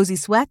 cozy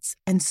sweats,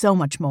 and so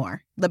much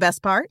more. The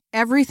best part?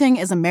 Everything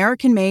is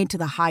American-made to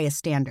the highest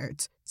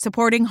standards,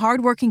 supporting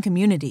hardworking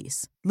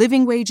communities,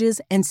 living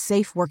wages, and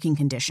safe working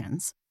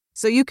conditions.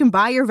 So you can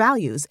buy your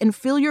values and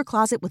fill your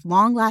closet with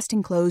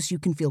long-lasting clothes you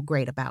can feel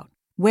great about.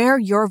 Wear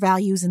your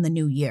values in the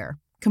new year,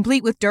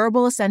 complete with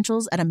durable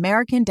essentials at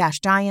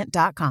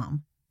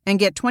American-Giant.com. And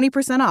get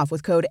 20% off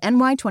with code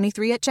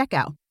NY23 at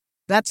checkout.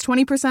 That's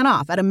 20%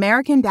 off at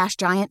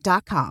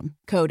American-Giant.com,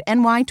 code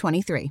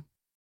NY23.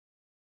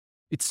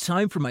 It's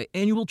time for my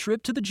annual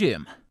trip to the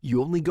gym.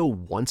 You only go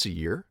once a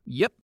year?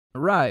 Yep.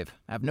 Arrive,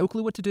 have no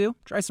clue what to do,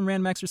 try some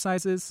random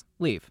exercises,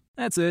 leave.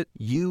 That's it.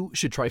 You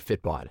should try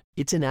Fitbod.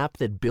 It's an app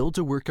that builds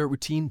a workout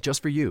routine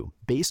just for you,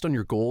 based on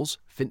your goals,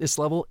 fitness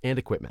level, and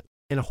equipment.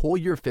 And a whole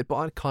year of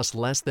Fitbod costs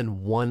less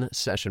than one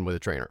session with a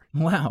trainer.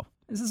 Wow.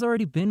 This has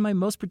already been my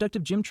most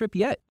productive gym trip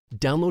yet.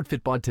 Download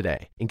Fitbod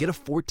today and get a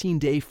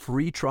 14-day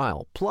free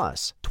trial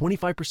plus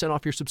 25%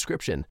 off your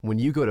subscription when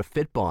you go to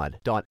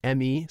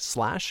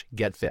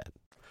fitbod.me/getfit.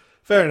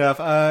 Fair enough.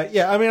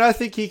 Yeah, I mean, I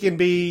think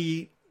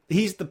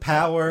he's the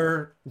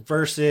power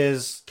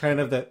versus kind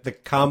of the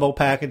combo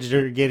package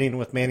you're getting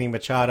with Manny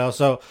Machado.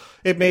 So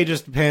it may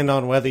just depend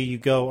on whether you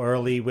go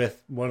early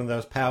with one of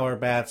those power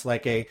bats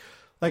like a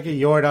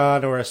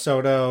Yordan or a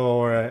Soto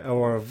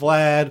or a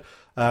Vlad,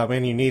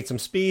 and you need some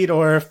speed,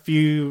 or if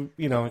you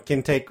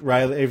can take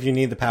Riley if you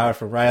need the power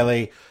for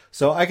Riley.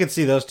 So I could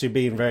see those two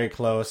being very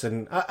close,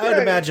 and I'd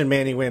imagine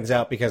Manny wins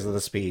out because of the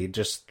speed.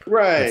 Just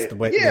right, the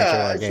way,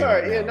 yeah. game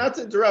Sorry, right yeah. Not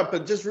to interrupt,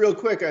 but just real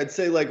quick, I'd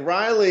say like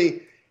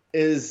Riley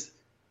is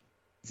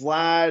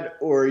Vlad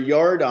or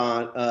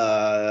Yordan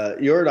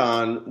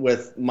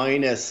with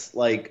minus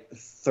like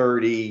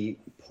 30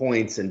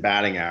 points in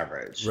batting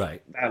average.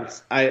 Right.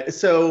 That's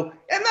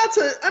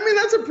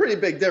a pretty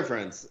big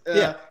difference.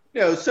 Yeah.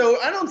 So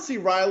I don't see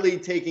Riley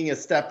taking a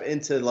step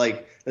into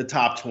like the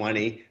top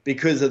 20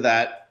 because of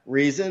that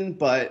reason,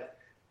 but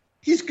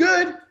he's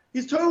good.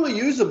 He's totally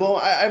usable.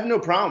 I have no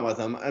problem with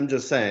him. I'm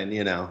just saying,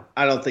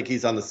 I don't think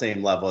he's on the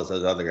same level as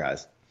those other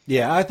guys.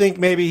 Yeah, I think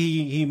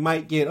maybe he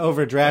might get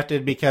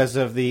overdrafted because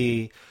of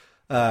the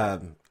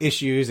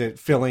issues at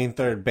filling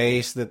third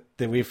base that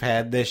we've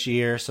had this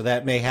year, so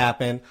that may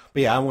happen.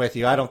 But yeah, I'm with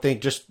you. I don't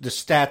think just the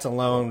stats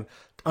alone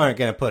aren't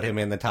going to put him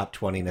in the top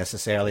 20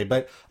 necessarily,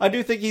 but I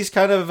do think he's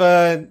kind of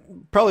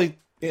probably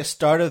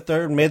started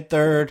third,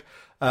 mid-third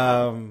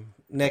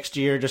next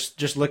year,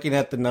 just looking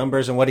at the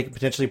numbers and what he can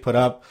potentially put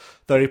up,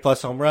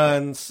 30-plus home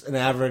runs, an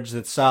average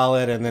that's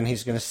solid, and then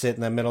he's going to sit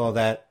in the middle of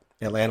that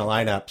Atlanta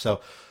lineup.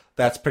 So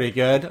that's pretty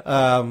good.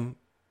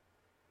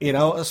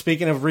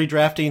 Speaking of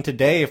redrafting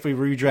today, if we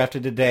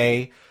redrafted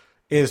today,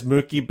 is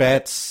Mookie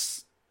Betts,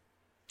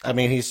 I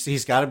mean,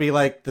 he's got to be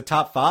like the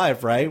top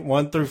 5, right?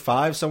 1 through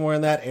 5, somewhere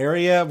in that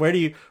area. Where do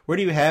you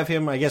have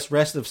him? I guess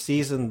rest of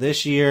season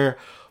this year.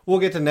 We'll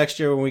get to next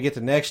year when we get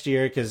to next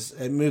year, because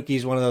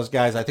Mookie's one of those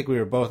guys I think we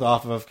were both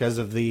off of because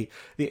of the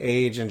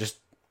age and just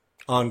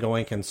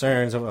ongoing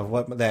concerns of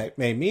what that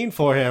may mean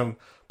for him.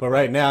 But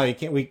right now,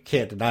 we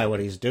can't deny what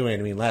he's doing.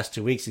 I mean, last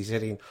 2 weeks he's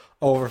hitting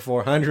over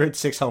 400,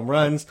 6 home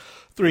runs,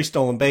 3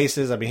 stolen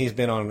bases. I mean, he's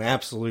been on an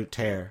absolute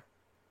tear.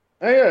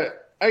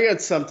 I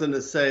got something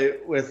to say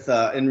with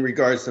in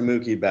regards to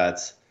Mookie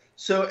Betts.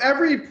 So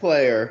every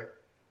player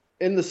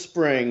in the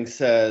spring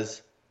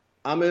says,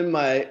 I'm in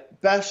my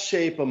best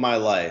shape of my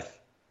life,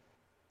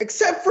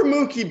 except for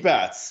Mookie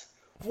Betts.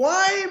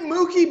 Why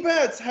Mookie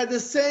Betts had to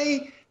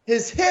say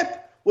his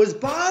hip was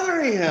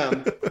bothering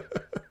him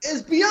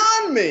is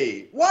beyond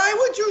me. Why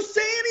would you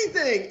say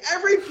anything?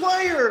 Every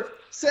player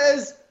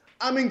says,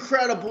 I'm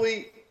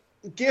incredibly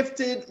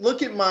gifted.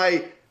 Look at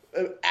my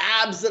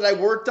abs that I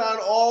worked on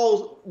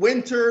all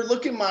winter.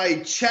 Look at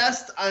my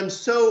chest. I'm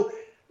so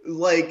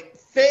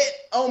fit.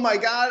 Oh my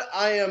God,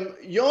 I am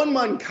Yon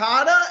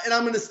Moncada and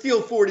I'm going to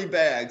steal 40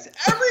 bags.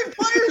 Every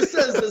player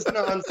says this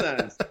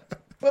nonsense.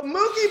 But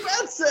Mookie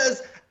Betts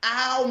says,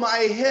 ow,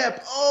 my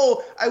hip.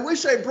 Oh, I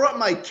wish I brought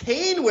my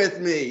cane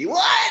with me.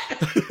 What?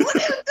 What are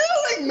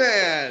you doing,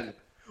 man?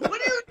 What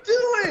are you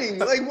doing?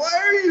 Why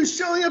are you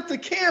showing up to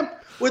camp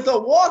with a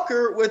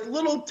walker with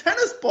little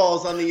tennis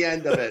balls on the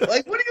end of it?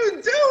 What are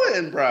you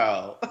doing,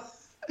 bro?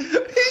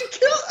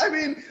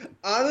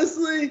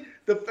 Honestly,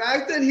 the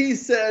fact that he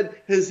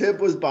said his hip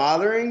was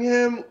bothering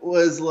him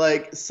was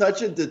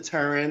such a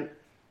deterrent.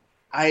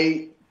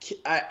 I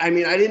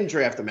didn't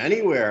draft him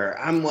anywhere.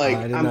 I'm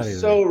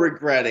so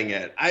regretting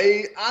it.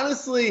 I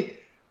honestly,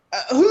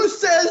 who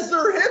says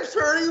their hips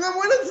hurting them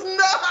when it's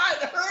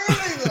not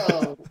hurting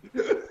them?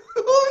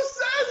 Who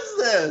says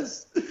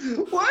this?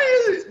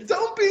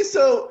 Don't be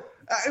so.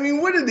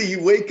 What did he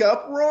wake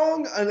up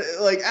wrong?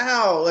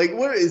 Ow!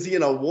 What is he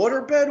in a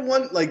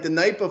waterbed the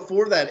night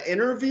before that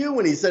interview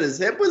when he said his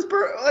hip was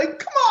come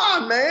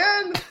on,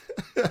 man.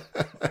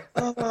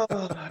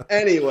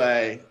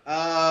 Anyway,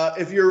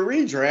 if you're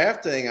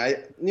redrafting,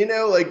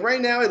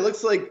 right now it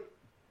looks like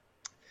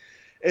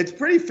it's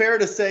pretty fair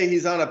to say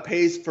he's on a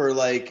pace for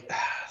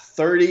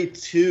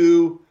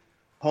 32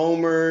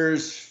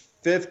 homers,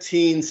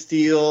 15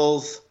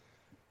 steals.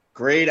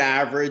 Great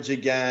average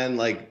again,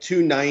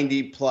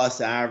 290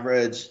 plus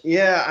average.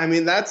 Yeah,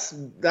 that's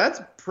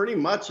pretty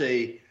much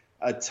a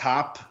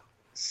top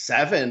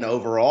 7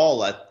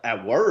 overall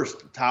at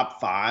worst,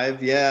 top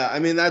 5. Yeah,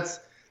 that's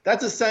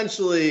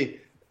essentially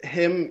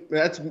him.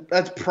 That's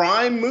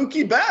prime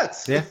Mookie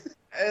Betts. Yeah,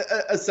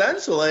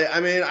 essentially.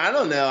 I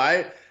don't know.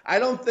 I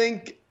don't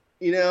think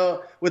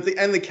with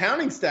the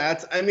counting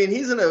stats.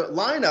 He's in a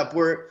lineup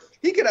where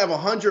he could have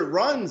 100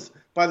 runs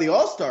by the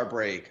All-Star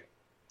break.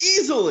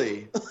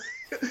 Easily.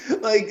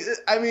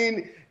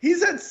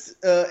 He's at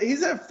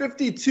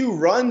 52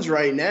 runs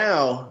right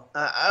now.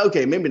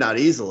 Okay, maybe not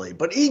easily,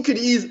 but he could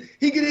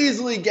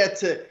easily get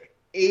to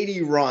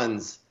 80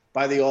 runs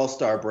by the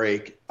All-Star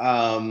break.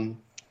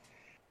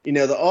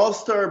 The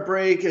All-Star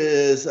break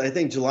is, I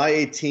think, July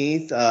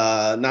 18th.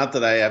 Not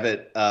that I have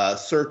it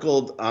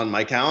circled on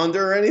my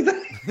calendar or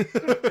anything.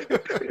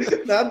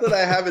 Not that I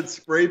have it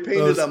spray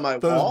painted on my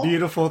wall. Those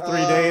beautiful 3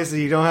 days that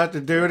you don't have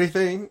to do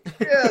anything.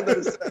 Yeah,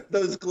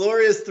 those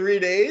glorious 3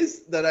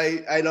 days that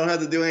I don't have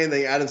to do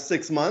anything out of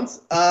 6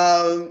 months.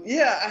 So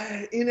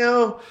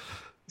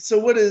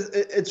what is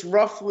it's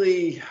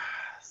roughly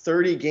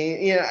 30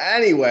 games.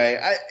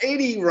 Anyway,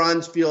 80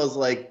 runs feels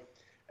like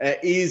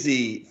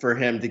easy for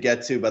him to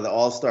get to by the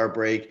All-Star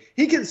break.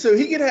 He could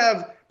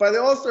have by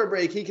the All-Star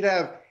break, he could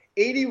have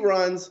 80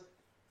 runs,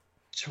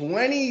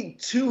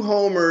 22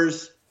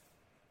 homers,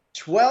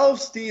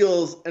 12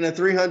 steals, and a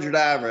 300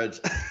 average.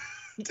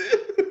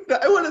 Dude,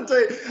 I would have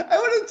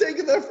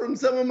taken that from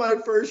some of my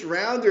first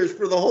rounders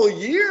for the whole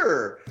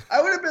year.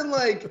 I would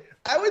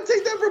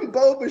take that from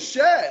Bo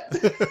Bichette.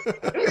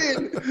 I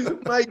mean,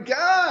 my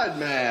God,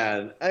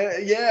 man.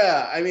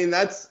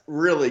 That's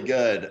really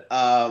good.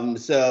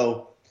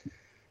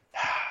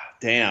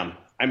 Damn.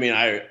 I mean,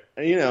 I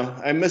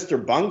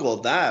Mr.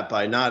 Bungled that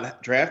by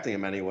not drafting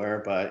him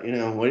anywhere, but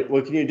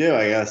what can you do,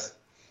 I guess?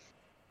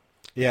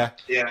 Yeah.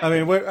 I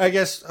mean, I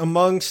guess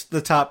amongst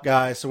the top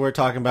guys, so we're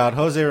talking about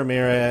Jose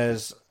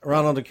Ramirez,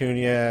 Ronald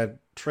Acuna,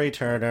 Trey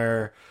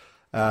Turner.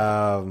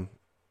 I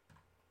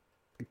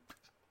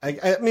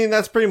mean,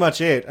 that's pretty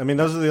much it. I mean,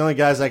 those are the only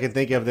guys I can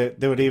think of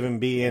that would even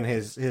be in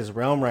his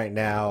realm right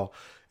now.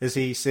 Is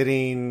he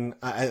sitting,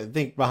 I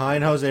think,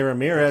 behind Jose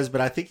Ramirez,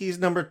 but I think he's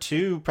number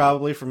 2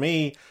 probably for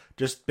me,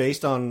 just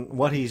based on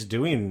what he's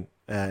doing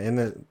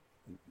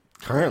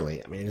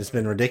currently. I mean, it's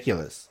been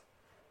ridiculous.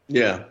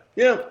 Yeah,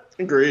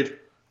 agreed.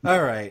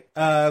 All right.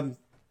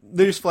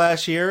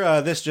 Newsflash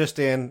here. This just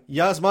in.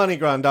 Yasmani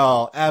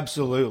Grandal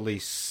absolutely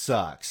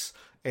sucks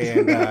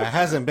and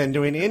hasn't been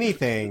doing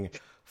anything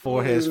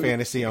for his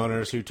fantasy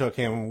owners who took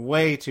him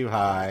way too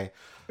high.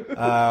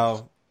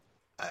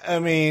 I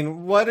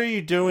mean, what are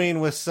you doing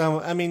with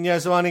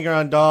Yasmani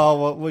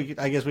Grandal,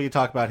 I guess we could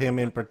talk about him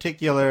in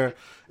particular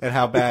and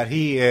how bad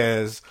he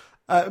is.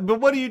 But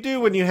what do you do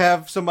when you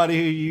have somebody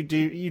who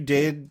you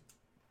did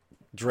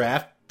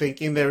draft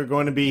thinking they were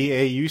going to be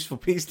a useful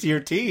piece to your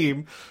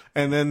team,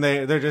 and then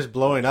they're just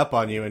blowing up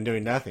on you and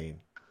doing nothing?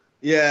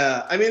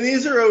 Yeah, I mean,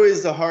 these are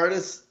always the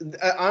hardest.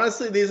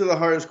 Honestly, these are the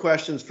hardest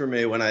questions for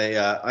me when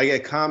I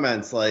get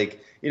comments like,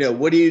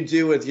 what do you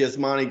do with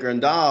Yasmani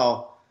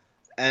Grandal?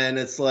 And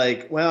it's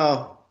like,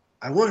 well,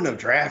 I wouldn't have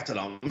drafted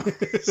him.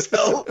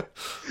 So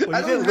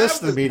well, you didn't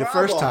listen to me the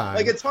first time.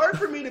 Like, it's hard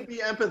for me to be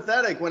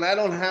empathetic when I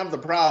don't have the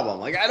problem.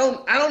 Like, I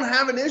don't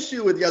have an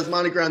issue with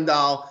Yasmani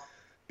Grandal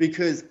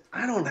because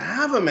I don't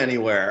have him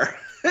anywhere.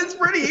 It's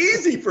pretty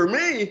easy for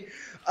me.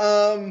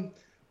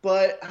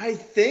 But I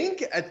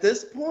think at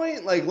this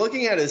point, like,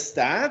 looking at his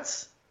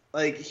stats,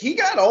 like, he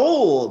got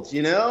old,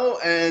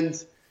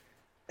 and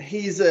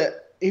he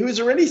was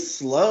already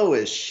slow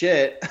as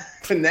shit.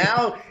 And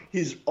now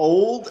he's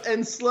old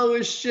and slow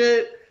as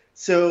shit.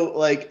 So,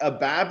 like, a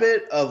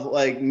BABIP of,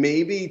 like,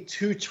 maybe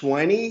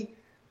 220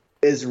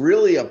 is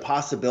really a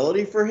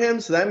possibility for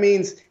him. So that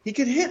means he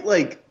could hit,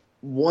 like,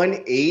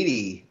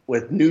 180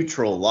 with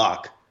neutral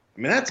luck.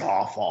 I mean, that's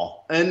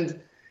awful. And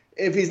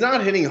if he's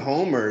not hitting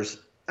homers,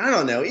 I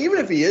don't know. Even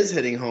if he is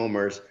hitting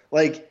homers,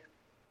 like,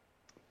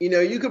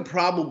 you could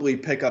probably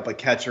pick up a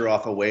catcher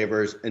off of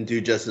waivers and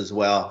do just as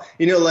well.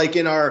 Like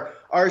in our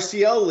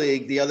RCL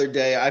league the other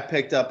day, I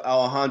picked up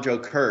Alejandro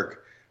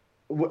Kirk.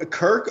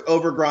 Kirk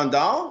over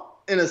Grandal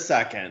in a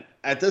second.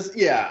 I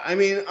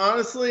mean,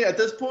 honestly, at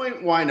this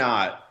point, why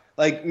not?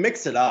 Like,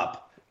 mix it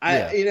up.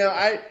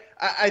 I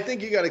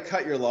think you got to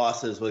cut your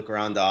losses with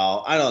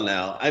Grandal. I don't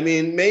know. I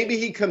mean, maybe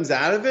he comes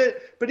out of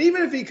it, but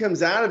even if he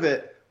comes out of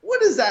it,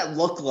 what does that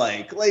look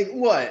like? Like,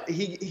 what?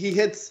 He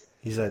hits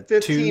He's at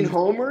 15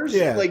 homers,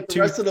 like the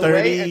rest of the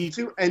way,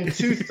 and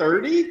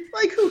 230.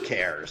 Like, who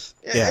cares?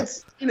 Yeah.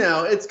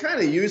 It's kind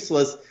of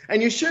useless,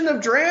 and you shouldn't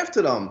have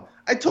drafted him.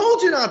 I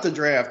told you not to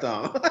draft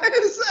him.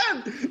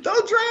 I said,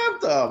 don't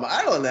draft him.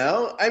 I don't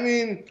know. I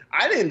mean,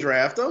 I didn't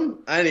draft him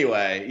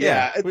anyway.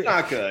 It's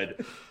not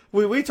good.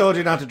 We told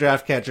you not to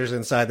draft catchers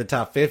inside the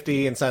top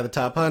 50, inside the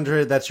top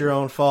 100. That's your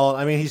own fault.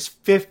 I mean, he's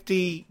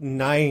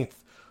 59th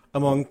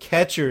among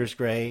catchers,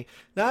 Gray.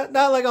 Not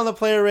like on the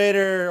player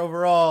rater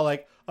overall.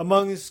 Like,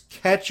 among his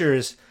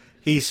catchers,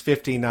 he's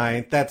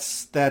 59th.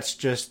 That's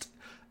just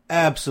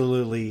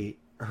absolutely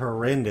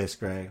horrendous,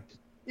 Gray.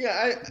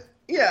 I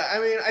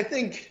mean, I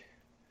think,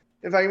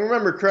 if I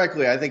remember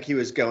correctly, I think he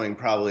was going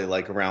probably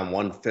like around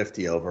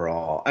 150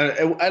 overall.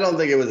 I don't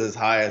think it was as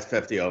high as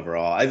 50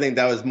 overall. I think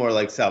that was more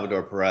like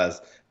Salvador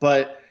Perez.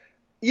 But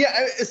yeah,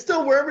 it's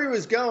still wherever he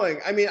was going.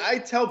 I mean, I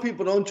tell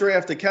people don't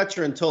draft a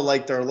catcher until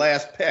like their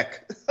last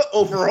pick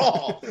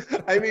overall.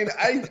 I mean,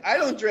 I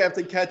don't draft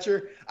a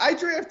catcher. I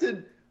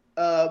drafted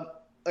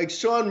like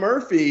Sean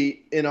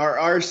Murphy in our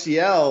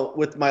RCL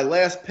with my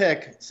last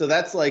pick. So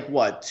that's like,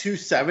 what,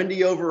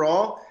 270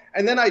 overall?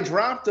 And then I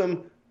dropped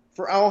him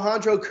for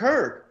Alejandro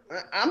Kirk.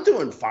 I'm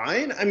doing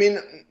fine. I mean,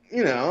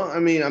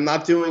 I'm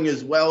not doing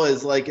as well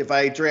as like if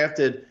I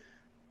drafted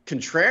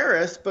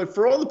Contreras, but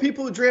for all the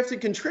people who drafted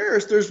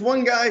Contreras, there's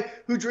one guy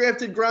who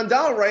drafted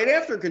Grandal right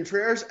after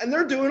Contreras, and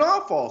they're doing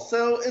awful.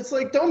 So it's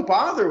like, don't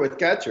bother with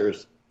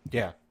catchers.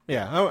 Yeah,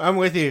 I'm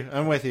with you.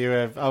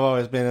 I've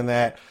always been in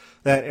that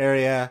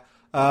area.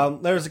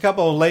 There's a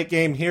couple of late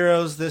game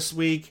heroes this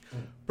week.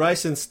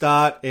 Bryson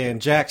Stott and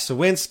Jack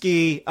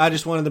Sawinski. I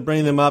just wanted to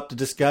bring them up to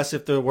discuss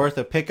if they're worth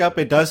a pickup.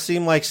 It does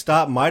seem like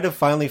Stott might have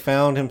finally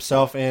found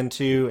himself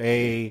into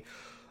a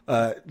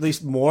at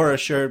least more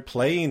assured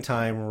playing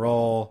time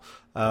role,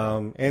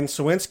 and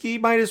Sawinski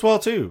might as well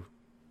too.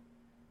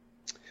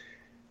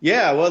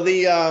 Yeah, well,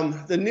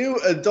 the new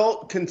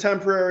adult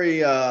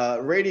contemporary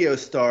radio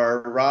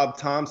star Rob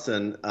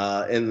Thompson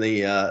in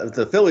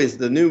the Phillies,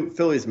 the new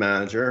Phillies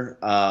manager,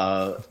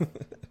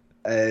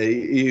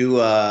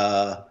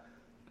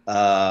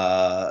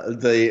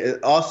 the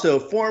also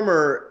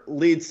former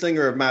lead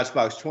singer of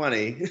Matchbox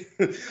 20.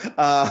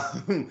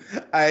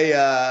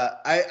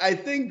 I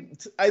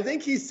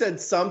think he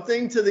said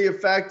something to the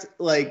effect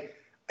like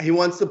he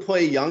wants to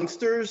play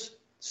youngsters.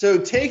 So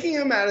taking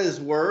him at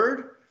his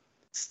word,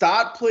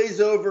 Stott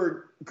plays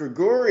over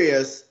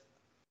Gregorius,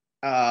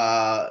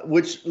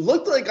 which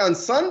looked like on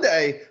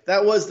Sunday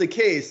that was the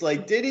case.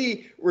 Like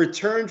Diddy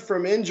returned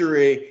from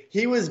injury.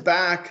 He was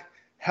back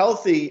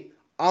healthy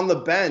on the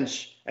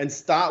bench, and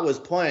Stott was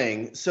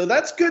playing. So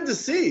that's good to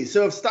see.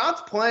 So if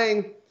Stott's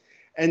playing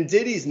and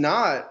Diddy's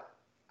not,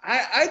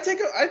 I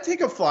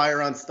take a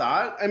flyer on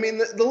Stott. I mean,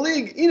 the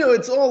league,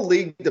 it's all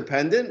league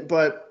dependent,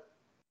 but,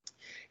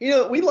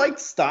 we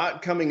liked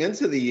Stott coming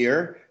into the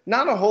year.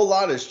 Not a whole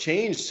lot has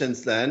changed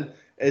since then.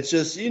 It's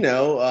just,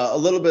 a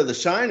little bit of the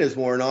shine has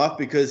worn off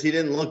because he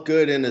didn't look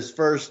good in his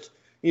first,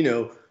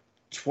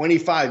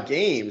 25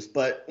 games.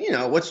 But,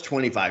 what's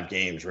 25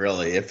 games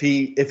really? If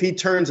he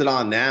turns it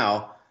on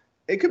now,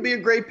 it could be a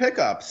great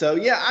pickup. So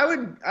yeah,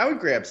 I would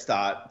grab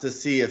Stott to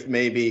see if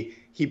maybe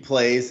he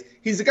plays.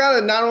 He's got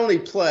to not only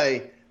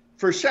play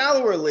for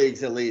shallower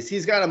leagues, at least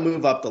he's got to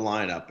move up the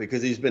lineup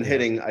because he's been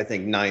hitting, I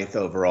think, ninth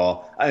in the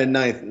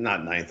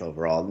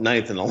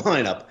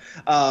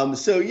lineup.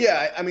 So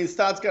yeah, I mean,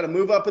 Stott's got to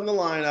move up in the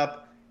lineup.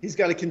 He's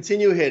got to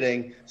continue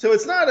hitting. So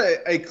it's not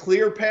a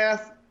clear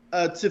path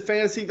to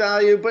fantasy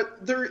value,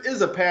 but there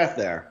is a path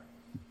there.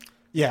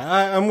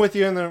 Yeah, I'm with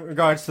you in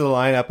regards to the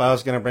lineup. I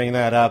was going to bring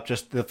that up.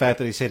 Just the fact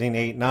that he's hitting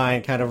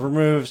 8-9 kind of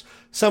removes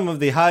some of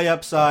the high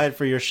upside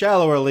for your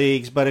shallower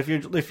leagues. But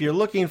if you're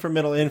looking for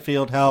middle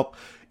infield help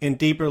in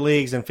deeper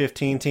leagues and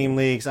 15-team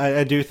leagues,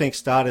 I do think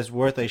Stott is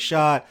worth a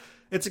shot.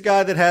 It's a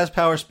guy that has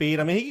power speed.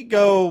 I mean, he could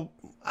go,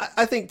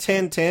 I think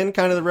 10-10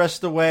 kind of the rest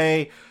of the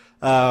way.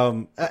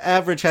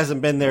 Average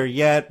hasn't been there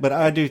yet, but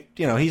I do,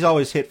 he's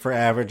always hit for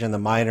average in the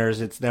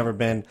minors. It's never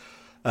been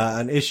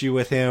an issue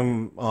with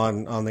him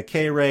on the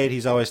K rate.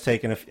 He's always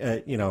taken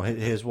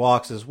his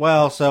walks as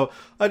well. So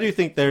I do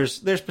think there's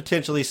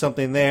potentially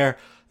something there.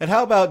 And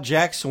how about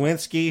Jack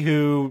Sawinski,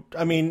 who,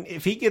 I mean,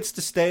 if he gets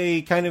to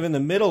stay kind of in the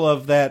middle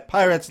of that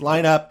Pirates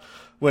lineup,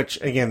 which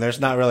again, there's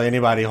not really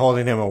anybody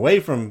holding him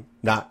away from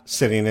not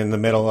sitting in the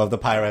middle of the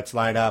Pirates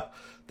lineup,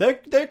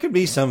 there could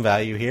be some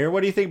value here. What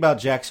do you think about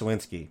Jack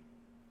Sawinski?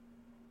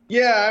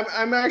 Yeah,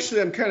 I'm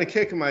kind of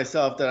kicking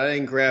myself that I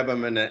didn't grab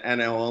him in an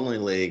NL only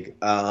league,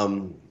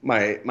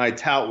 my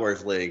Tout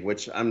Wars league,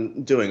 which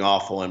I'm doing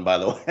awful in, by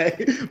the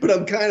way. But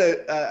I'm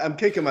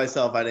kicking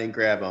myself I didn't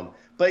grab him.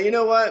 But you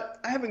know what?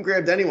 I haven't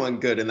grabbed anyone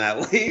good in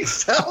that league,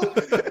 so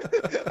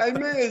I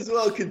may as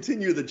well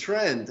continue the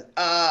trend.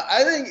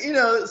 I think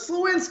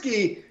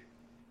Slawinski.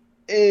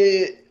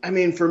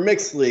 For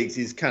mixed leagues,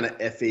 he's kind of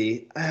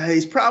iffy.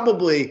 He's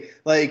probably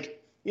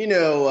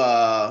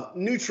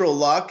neutral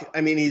luck.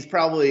 I mean, he's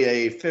probably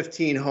a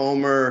 15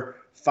 homer,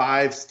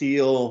 5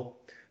 steal,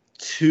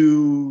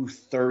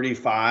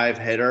 235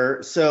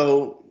 hitter.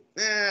 So,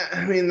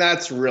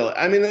 that's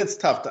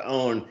tough to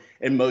own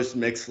in most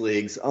mixed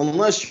leagues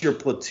unless you're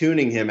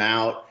platooning him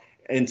out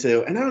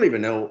into, and I don't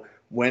even know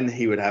when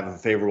he would have a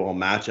favorable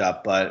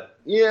matchup, but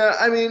yeah,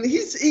 I mean,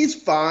 he's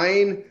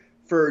fine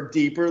for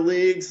deeper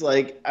leagues,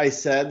 like I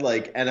said,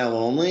 like NL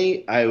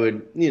only. I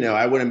wouldn't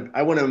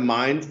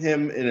mind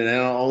him in an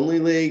NL only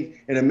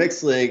league. In a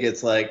mixed league,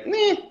 it's like,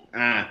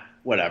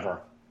 whatever.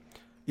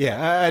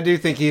 Yeah, I do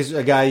think he's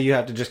a guy you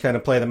have to just kind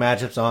of play the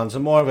matchups on. So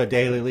more of a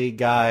daily league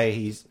guy.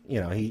 He's,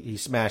 he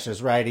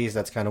smashes righties.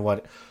 That's kind of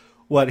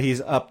what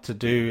he's up to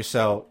do.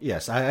 So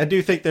yes, I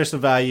do think there's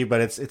some value, but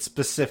it's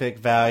specific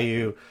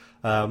value.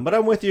 But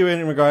I'm with you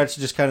in regards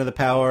to just kind of the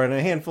power and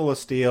a handful of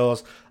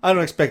steals. I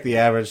don't expect the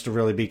average to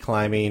really be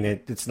climbing.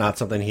 It's not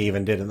something he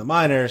even did in the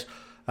minors.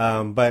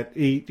 But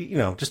he,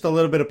 just a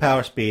little bit of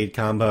power speed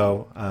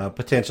combo,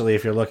 potentially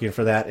if you're looking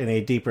for that in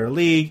a deeper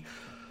league.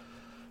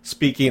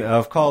 Speaking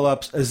of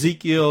call-ups,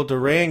 Ezekiel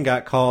Duran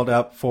got called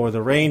up for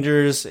the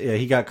Rangers.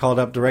 He got called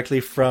up directly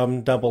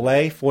from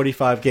AA,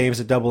 45 games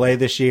at AA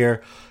this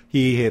year.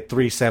 He hit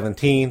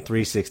 .317,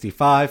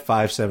 .365,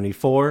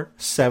 .574,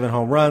 7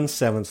 home runs,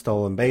 7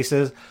 stolen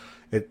bases.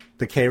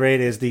 The K rate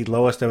is the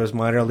lowest of his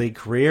minor league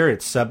career.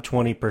 It's sub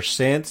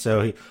 20%,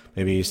 so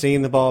maybe he's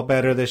seeing the ball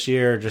better this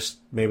year. Just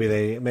maybe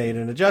they made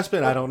an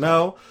adjustment. I don't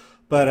know.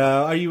 But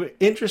are you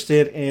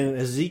interested in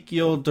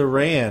Ezekiel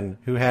Duran,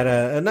 who had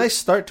a nice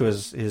start to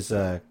his Who's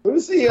the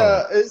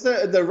is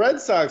the Red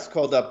Sox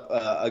called up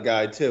a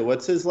guy too?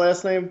 What's his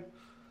last name?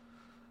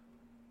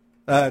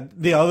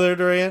 The other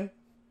Duran?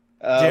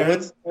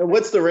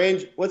 What's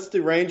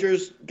the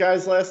Rangers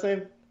guy's last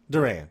name?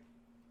 Duran.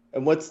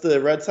 And what's the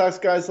Red Sox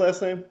guy's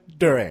last name?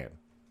 Duran.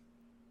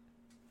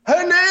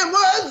 Her name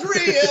was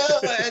Rio,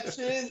 and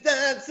she's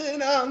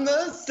dancing on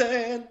the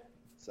sand.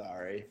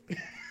 Sorry.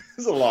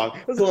 It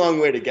was a long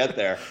way to get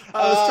there.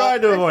 I was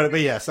trying to avoid it,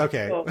 but yes,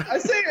 okay. Well, I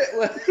say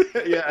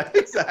it. Yeah,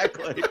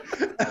 exactly.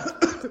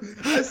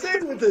 I say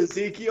it with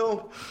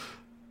Ezekiel.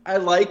 I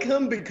like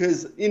him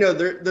because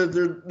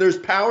there's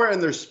power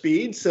and there's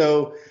speed,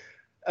 so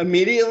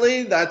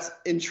immediately that's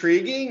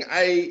intriguing.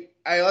 I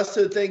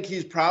also think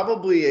he's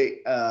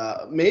probably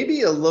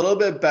maybe a little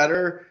bit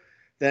better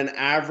than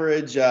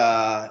average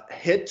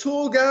hit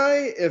tool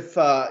guy if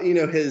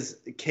his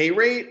K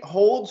rate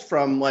holds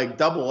from like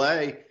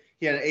AA.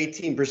 He had an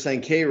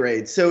 18% K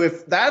rate. So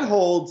if that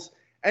holds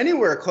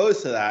anywhere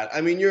close to that, I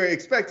mean, you're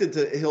expected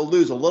he'll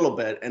lose a little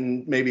bit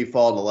and maybe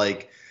fall to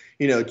like,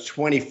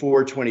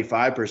 24,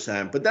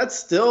 25%. But that's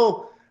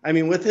still, I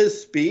mean, with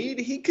his speed,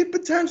 he could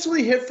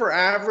potentially hit for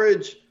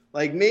average,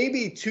 like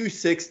maybe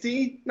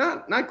 260.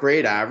 Not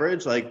great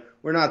average. Like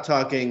we're not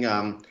talking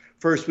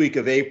first week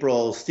of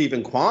April,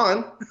 Stephen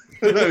Kwan.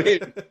 I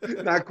mean,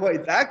 not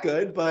quite that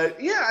good,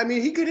 but yeah, I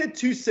mean, he could hit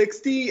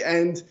 260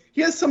 and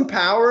he has some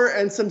power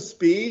and some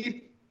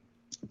speed.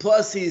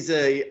 Plus he's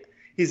an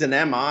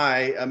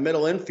MI, a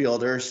middle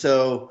infielder.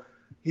 So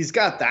he's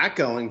got that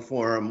going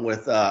for him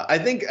with, I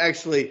think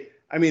actually,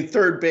 I mean,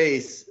 third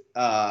base,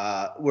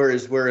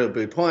 where he'll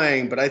be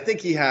playing, but I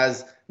think he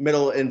has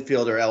middle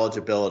infielder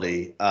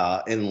eligibility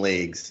in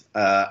leagues,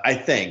 I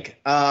think.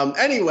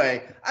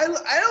 Anyway, I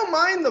don't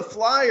mind the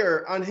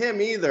flyer on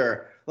him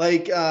either.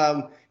 Like,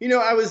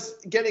 I was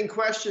getting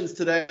questions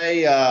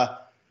today,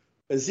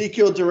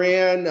 Ezekiel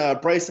Duran,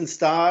 Bryson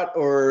Stott,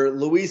 or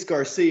Luis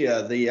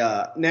Garcia,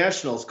 the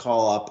Nationals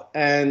call up.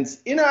 And,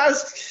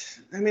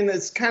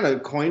 it's kind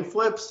of coin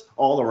flips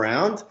all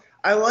around.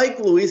 I like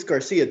Luis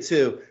Garcia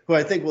too, who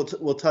I think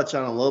we'll touch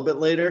on a little bit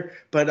later.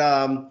 But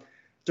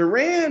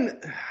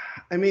Duran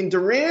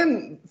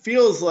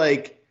feels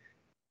like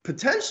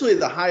potentially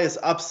the highest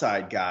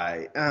upside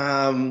guy.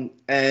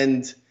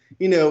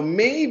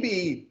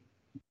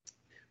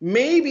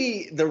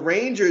 Maybe the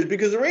Rangers,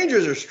 because the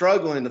Rangers are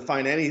struggling to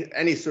find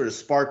any sort of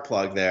spark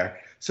plug there.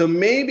 So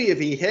maybe if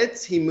he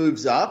hits, he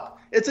moves up.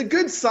 It's a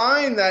good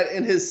sign that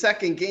in his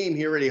second game,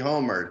 he already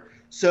homered.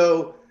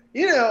 So,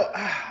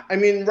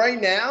 right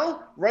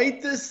now,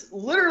 right this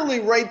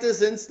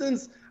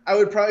instance, I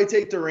would probably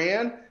take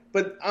Duran.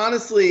 But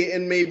honestly,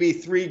 in maybe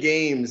 3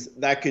 games,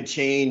 that could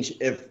change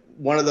if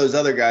one of those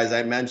other guys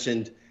I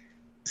mentioned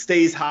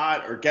stays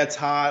hot or gets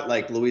hot,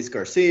 like Luis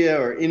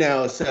Garcia or,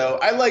 so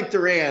I like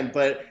Duran,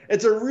 but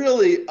it's a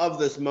really of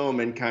this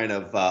moment kind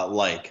of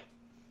like.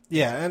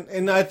 Yeah,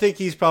 and I think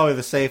he's probably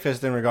the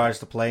safest in regards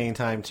to playing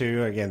time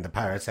too. Again, the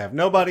Pirates have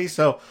nobody,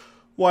 so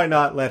why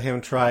not let him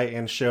try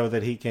and show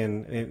that he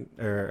can,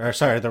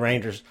 the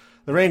Rangers.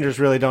 The Rangers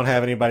really don't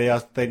have anybody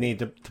else they need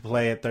to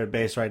play at third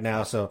base right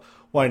now, so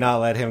why not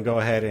let him go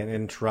ahead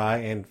and try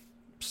and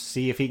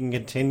see if he can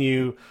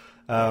continue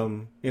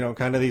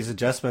kind of these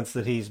adjustments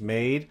that he's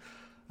made.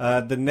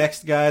 The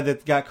next guy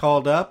that got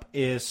called up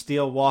is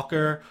Steele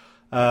Walker,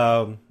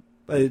 also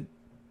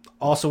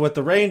with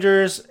the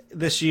Rangers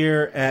this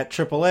year at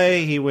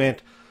AAA. He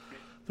went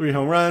 3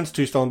 home runs,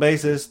 2 stolen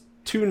bases,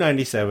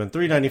 297,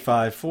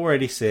 395,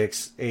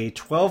 486, a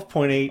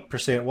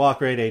 12.8% walk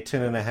rate, a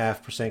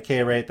 10.5%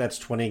 K rate. That's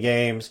 20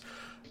 games.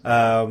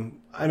 Are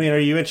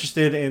you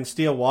interested in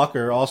Steele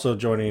Walker also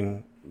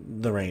joining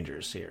the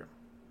Rangers here?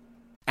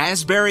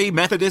 Asbury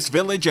Methodist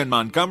Village in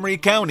Montgomery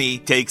County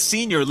takes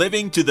senior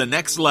living to the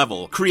next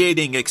level,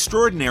 creating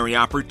extraordinary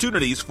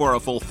opportunities for a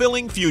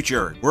fulfilling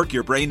future. Work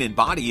your brain and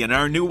body in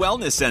our new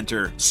wellness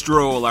center.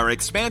 Stroll our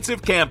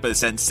expansive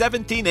campus and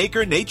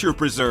 17-acre nature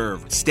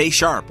preserve. Stay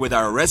sharp with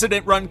our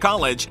resident-run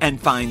college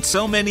and find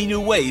so many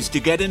new ways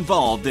to get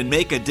involved and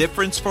make a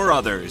difference for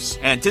others.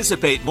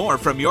 Anticipate more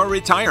from your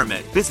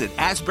retirement. Visit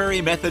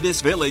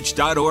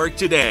AsburyMethodistVillage.org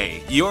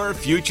today. Your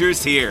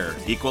future's here.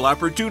 Equal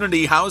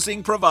opportunity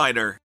housing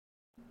provider.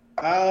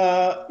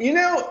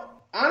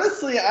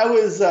 Honestly,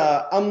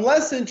 I'm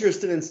less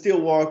interested in Steele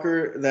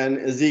Walker than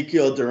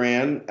Ezekiel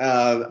Duran.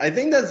 I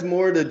think that's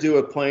more to do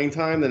with playing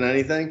time than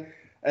anything.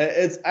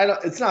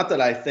 It's not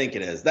that I think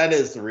it is. That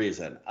is the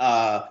reason.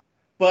 But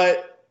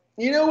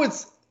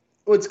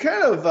what's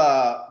kind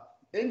of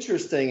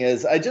interesting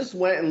is I just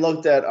went and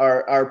looked at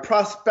our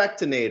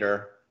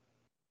prospectinator,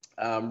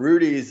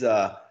 Rudy's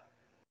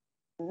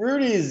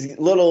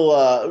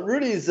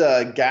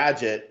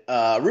gadget,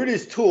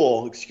 Rudy's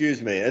tool,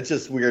 excuse me. It's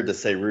just weird to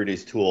say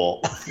Rudy's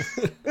tool.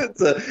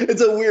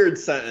 It's a weird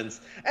sentence.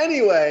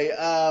 Anyway,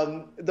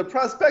 the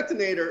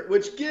prospectinator,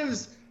 which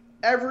gives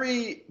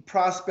every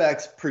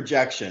prospect's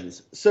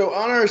projections. So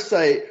on our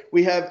site,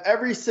 we have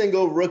every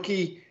single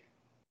rookie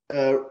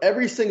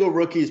every single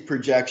rookie's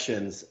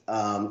projections.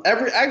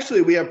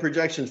 We have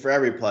projections for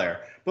every player,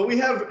 but we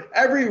have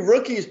every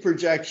rookie's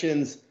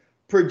projections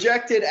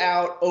projected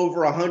out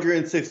over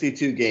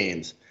 162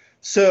 games.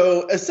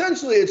 So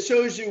essentially, it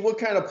shows you what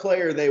kind of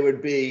player they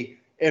would be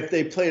if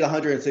they played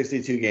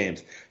 162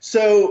 games.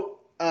 So,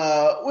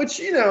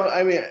 which,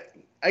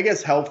 I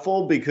guess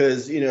helpful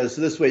because,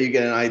 so this way you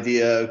get an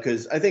idea,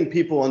 because I think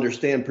people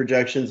understand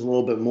projections a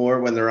little bit more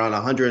when they're on a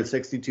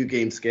 162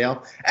 game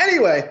scale.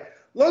 Anyway,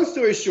 long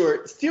story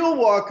short, Steele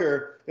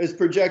Walker is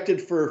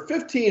projected for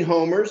 15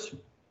 homers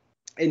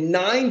and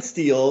 9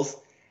 steals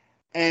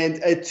and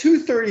a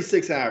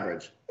 236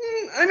 average.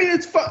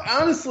 It's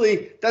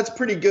honestly, that's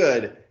pretty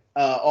good,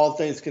 all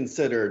things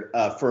considered,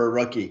 for a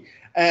rookie.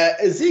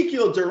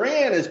 Ezekiel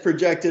Duran is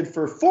projected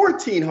for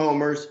 14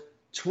 homers,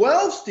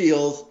 12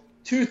 steals,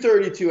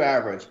 232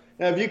 average.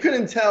 Now, if you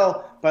couldn't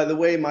tell by the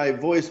way my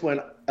voice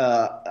went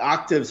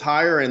octaves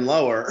higher and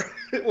lower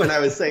when I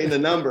was saying the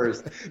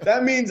numbers,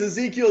 that means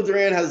Ezekiel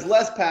Duran has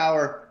less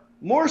power,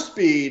 more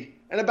speed,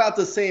 and about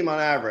the same on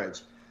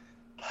average.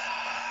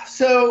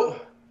 So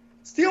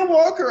Steele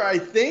Walker, I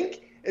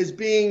think, is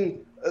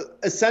being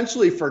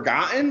essentially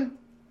forgotten.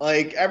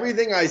 Like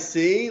everything I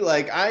see,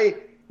 I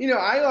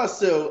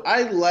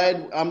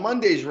led on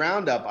Monday's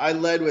roundup. I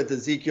led with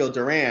Ezekiel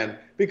Duran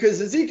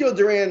because Ezekiel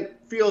Duran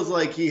feels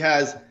like he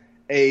has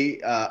a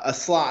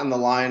slot in the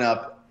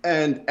lineup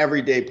and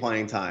everyday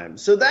playing time.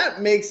 So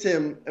that makes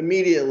him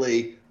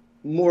immediately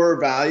more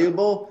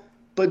valuable.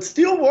 But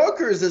Steele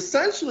Walker is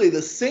essentially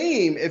the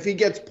same if he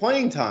gets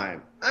playing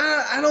time.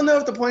 I don't know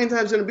if the playing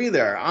time is going to be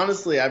there.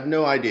 Honestly, I have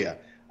no idea.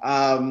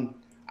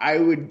 I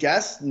would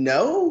guess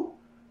no.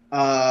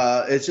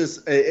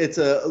 It's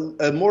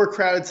a more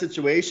crowded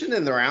situation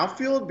in their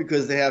outfield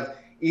because they have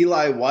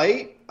Eli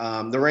White,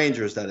 the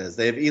Rangers, that is.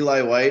 They have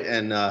Eli White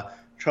and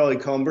Charlie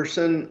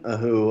Culberson,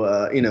 who,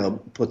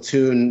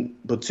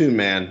 platoon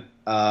man.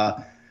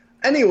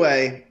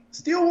 Anyway,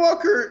 Steele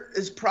Walker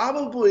is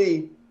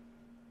probably,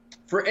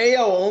 for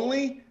AL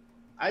only,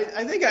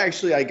 I think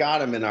actually I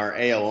got him in our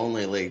AL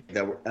only league.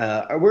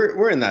 That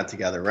we're in that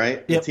together,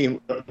 right? Yep.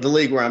 The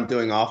league where I'm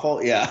doing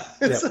awful. Yeah,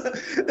 it's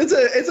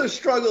a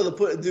struggle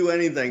to do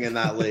anything in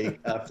that league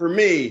for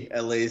me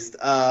at least.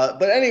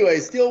 But anyway,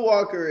 Steele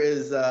Walker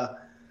is a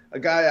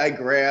guy I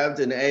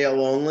grabbed in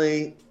AL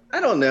only. I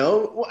don't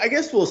know. Well, I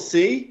guess we'll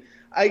see.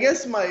 I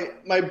guess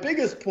my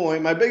biggest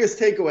point, my biggest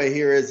takeaway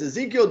here is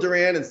Ezekiel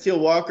Duran and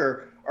Steele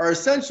Walker are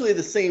essentially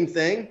the same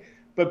thing.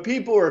 But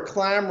people are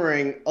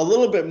clamoring a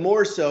little bit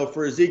more so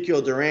for Ezekiel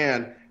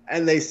Duran,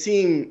 and they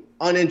seem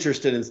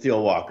uninterested in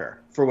Steele Walker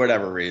for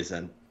whatever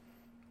reason.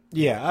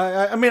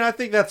 Yeah, I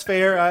think that's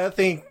fair. I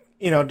think,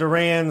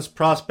 Duran's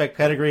prospect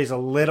pedigree is a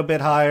little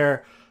bit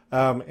higher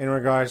in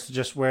regards to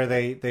just where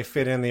they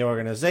fit in the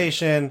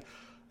organization.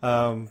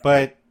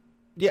 But,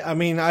 yeah,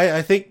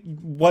 I think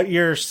what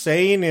you're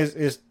saying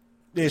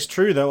is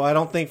true, though. I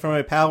don't think from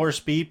a power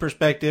speed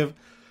perspective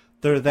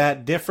they're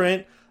that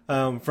different.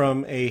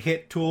 From a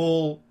hit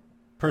tool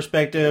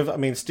perspective,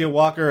 Steele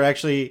Walker,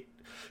 actually,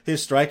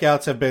 his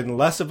strikeouts have been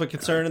less of a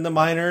concern in the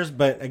minors.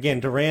 But again,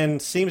 Duran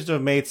seems to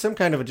have made some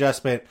kind of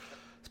adjustment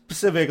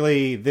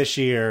specifically this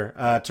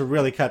year to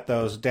really cut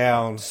those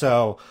down.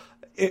 So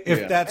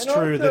if that's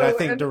true, then I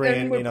think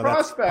Duran,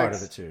 that's part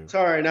of it too.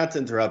 Sorry, not to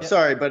interrupt. Yep.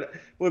 Sorry, but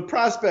with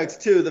prospects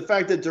too, the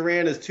fact that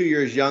Duran is 2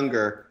 years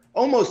younger,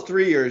 almost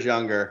 3 years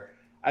younger,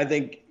 I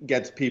think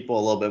gets people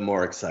a little bit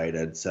more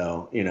excited.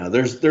 So,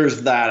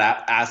 there's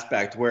that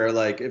aspect where,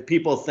 if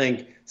people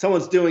think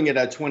someone's doing it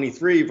at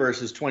 23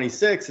 versus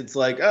 26, it's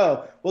like,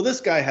 oh, well,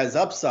 this guy has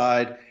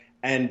upside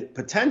and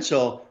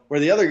potential, where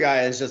the other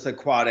guy is just a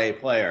quad A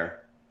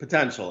player,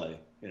 potentially,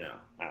 I don't know.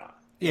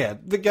 Yeah,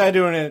 the guy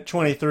doing it at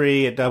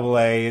 23 at Double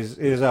A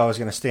is always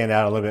going to stand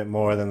out a little bit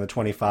more than the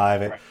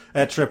 25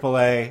 at Triple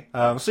A.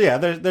 So, yeah,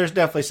 there's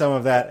definitely some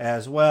of that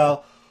as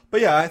well. But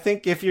yeah, I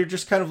think if you're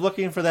just kind of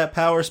looking for that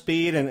power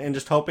speed and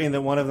just hoping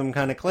that one of them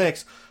kind of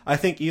clicks, I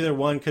think either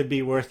one could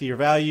be worth your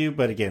value.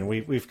 But again,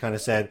 we've kind of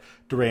said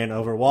Duran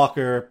over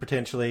Walker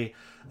potentially.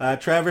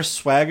 Travis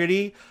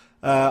Swaggerty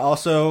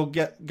also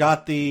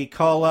got the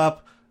call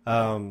up.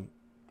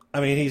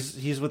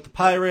 He's with the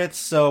Pirates,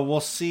 so we'll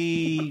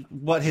see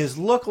what his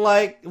look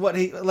like, what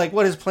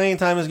his playing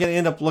time is going to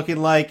end up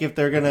looking like, if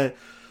they're going to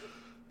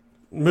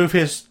move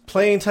his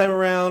playing time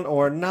around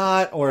or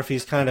not, or if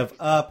he's kind of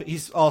up.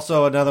 He's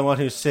also another one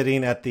who's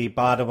sitting at the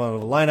bottom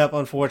of the lineup,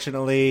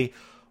 unfortunately.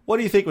 What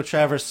do you think with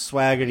Travis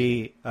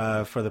Swaggerty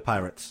for the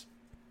Pirates?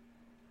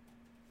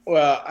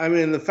 Well,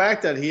 the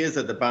fact that he is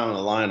at the bottom of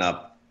the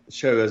lineup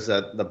shows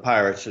that the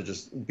Pirates should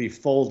just be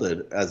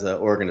folded as an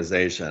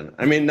organization.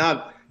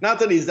 Not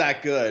that he's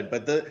that good,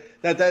 but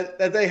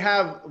that they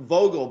have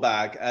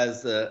Vogelback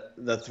as the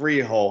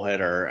 3-hole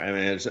hitter.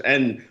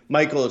 And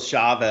Michael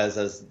Chavez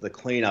as the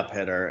cleanup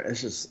hitter. It's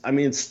just,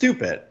 it's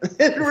stupid.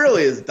 It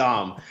really is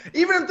dumb.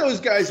 Even if those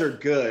guys are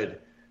good,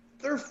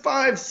 they're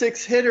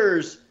 5-6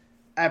 hitters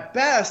at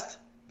best,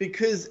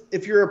 because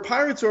if you're a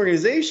Pirates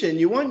organization,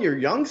 you want your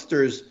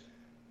youngsters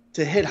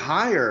to hit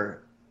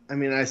higher. I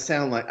mean, I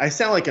sound like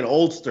an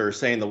oldster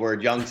saying the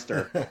word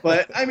youngster,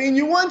 but I mean,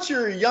 you want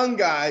your young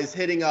guys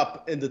hitting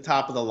up in the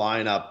top of the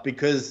lineup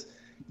because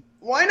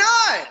why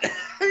not?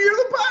 You're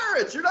the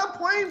Pirates. You're not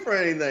playing for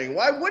anything.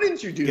 Why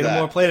wouldn't you do that? Get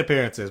more plate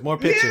appearances, more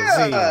pitches.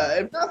 Yeah,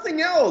 if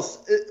nothing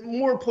else,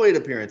 more plate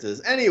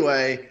appearances.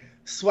 Anyway,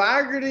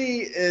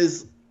 Swaggerty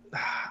is.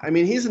 I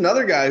mean, he's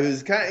another guy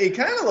he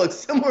kind of looks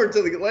similar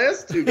to the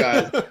last two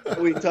guys that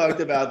we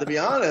talked about, to be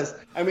honest.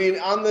 I mean,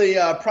 on the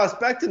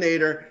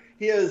Prospectinator,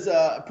 he has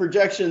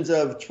projections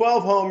of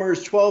 12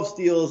 homers, 12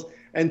 steals,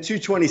 and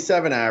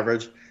 227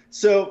 average.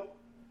 So,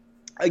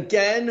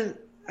 again,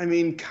 I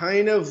mean,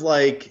 kind of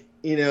like,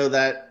 you know,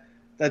 that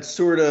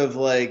sort of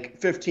like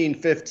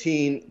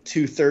 15-15,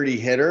 230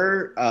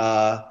 hitter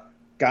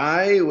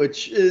guy,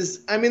 which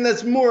is, I mean,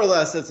 that's more or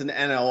less, that's an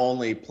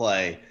NL-only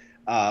play.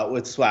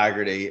 With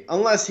Swaggerty,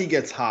 unless he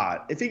gets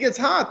hot. If he gets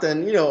hot,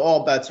 then, you know,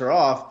 all bets are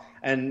off,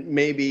 and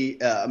maybe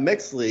a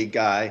mixed league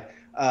guy.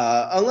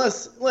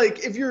 Unless,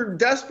 like, if you're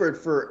desperate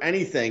for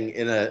anything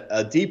in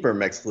a deeper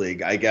mixed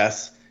league, I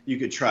guess you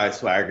could try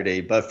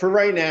Swaggerty. But for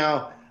right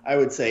now, I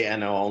would say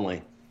NO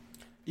only.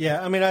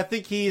 Yeah, I mean, I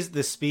think he's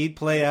the speed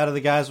play out of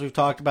the guys we've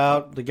talked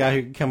about, the guy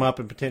who can come up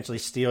and potentially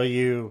steal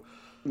you,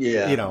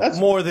 you know,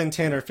 more than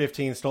 10 or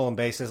 15 stolen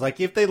bases. Like,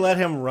 if they let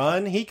him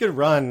run, he could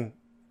run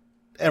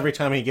every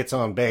time he gets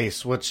on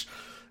base, which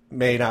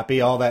may not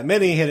be all that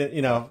many, hit it,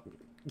 you know,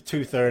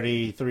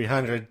 230,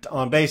 300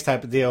 on base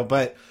type of deal,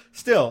 but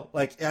still,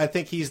 like, I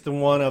think he's the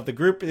one of the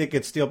group that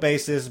could steal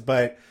bases,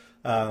 but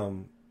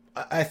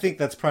I think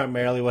that's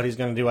primarily what he's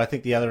going to do. I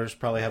think the others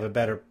probably have a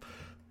better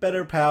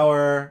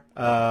power,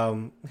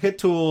 hit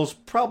tools,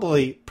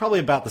 probably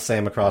about the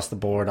same across the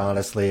board,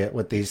 honestly,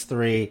 with these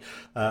three.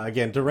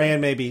 Again,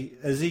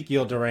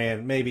 Ezekiel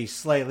Duran, maybe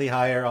slightly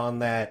higher on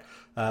that.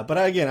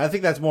 But again, I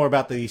think that's more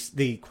about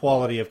the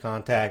quality of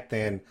contact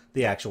than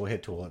the actual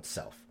hit tool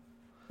itself.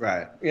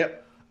 Right.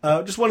 Yep.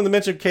 Just wanted to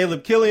mention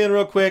Caleb Killian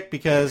real quick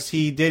because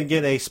he did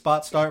get a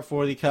spot start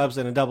for the Cubs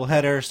in a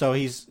doubleheader, so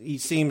he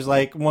seems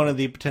like one of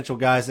the potential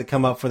guys that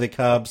come up for the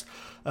Cubs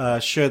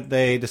should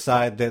they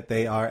decide that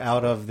they are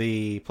out of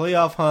the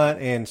playoff hunt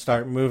and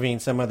start moving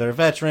some of their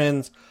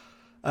veterans.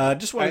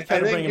 Just wanted to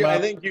kind of bring him up. I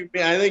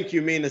think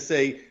you mean to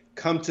say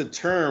come to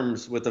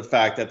terms with the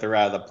fact that they're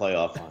out of the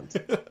playoff hunt.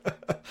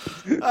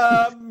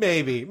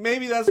 Maybe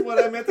that's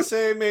what I meant to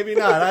say. Maybe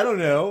not. I don't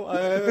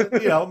know.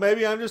 You know,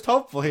 maybe I'm just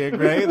hopeful here,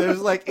 Gray. There's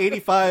like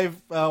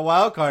 85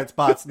 wild card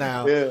spots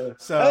now,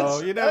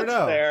 so you never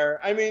know.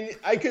 Fair. I mean,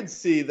 I could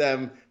see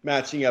them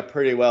matching up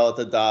pretty well with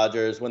the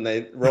Dodgers when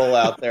they roll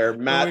out their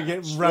Matt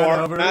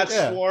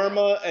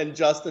Shawarma and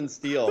Justin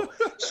Steele.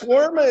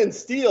 Shawarma and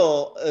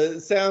Steele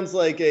sounds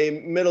like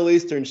a Middle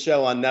Eastern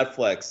show on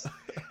Netflix.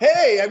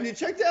 Hey, have you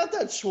checked out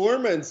that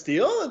shawarma and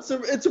steel? It's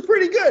a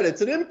pretty good.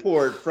 It's an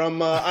import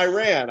from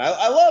Iran.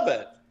 I love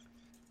it.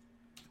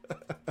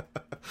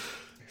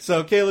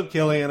 So Caleb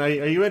Killian, are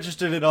you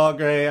interested at all,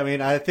 Gray? I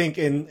mean, I think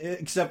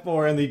except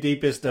for in the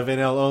deepest of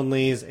NL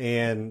onlys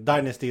and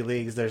dynasty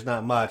leagues, there's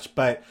not much.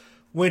 But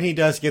when he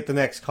does get the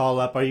next call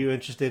up, are you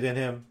interested in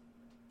him?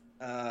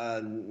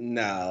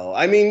 No.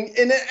 I mean,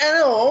 in an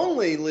NL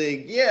only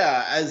league,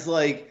 yeah, as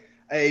like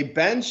a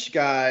bench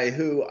guy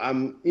who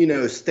I'm, you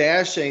know,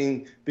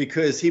 stashing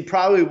because he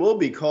probably will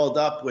be called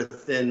up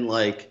within,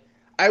 like,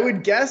 I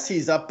would guess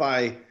he's up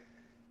by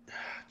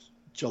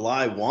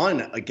July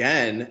 1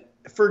 again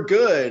for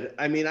good.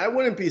 I mean, I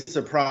wouldn't be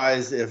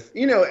surprised if,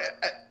 you know,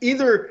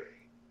 either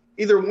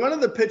one of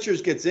the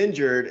pitchers gets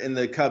injured in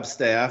the Cubs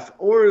staff,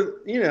 or,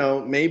 you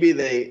know, maybe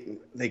they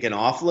can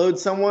offload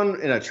someone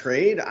in a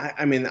trade.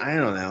 I mean, I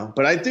don't know,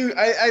 but I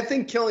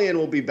think Killian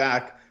will be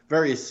back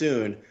very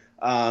soon.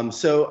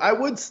 So I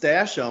would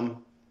stash him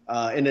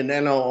in an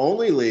NL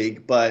only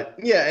league, but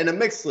yeah, in a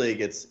mixed league,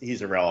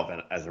 he's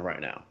irrelevant as of right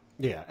now.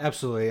 Yeah,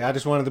 absolutely. I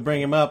just wanted to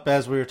bring him up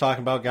as we were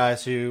talking about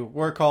guys who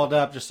were called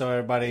up, just so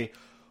everybody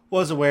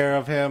was aware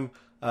of him.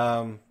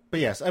 But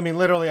yes, I mean,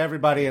 literally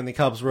everybody in the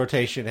Cubs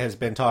rotation has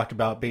been talked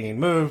about being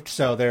moved,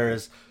 so there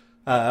is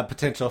a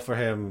potential for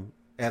him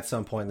at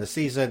some point in the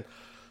season.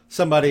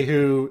 Somebody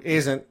who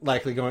isn't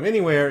likely going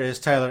anywhere is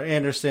Tyler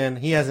Anderson.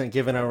 He hasn't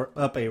given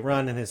up a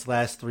run in his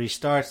last 3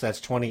 starts. That's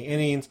 20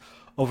 innings.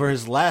 Over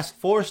his last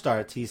 4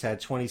 starts, he's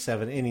had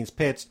 27 innings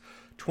pitched,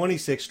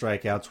 26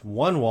 strikeouts,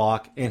 1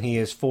 walk, and he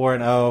is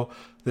 4-0.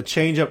 The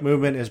changeup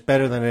movement is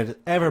better than it has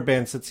ever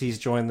been since he's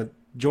joined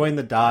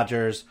the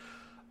Dodgers.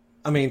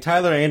 I mean,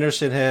 Tyler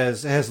Anderson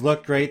has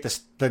looked great.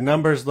 The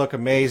numbers look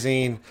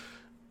amazing.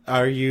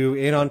 Are you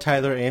in on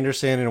Tyler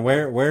Anderson, and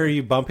where are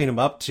you bumping him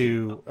up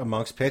to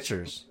amongst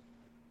pitchers?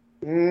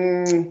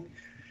 Yeah,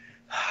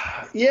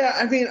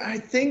 I mean, I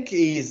think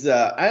he's,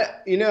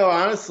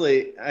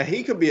 honestly,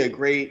 he could be a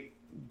great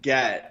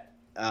get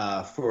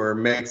for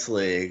mixed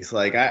leagues.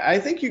 Like, I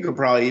think you could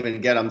probably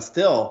even get him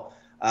still,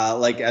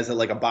 as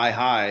a buy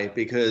high,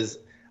 because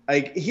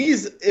like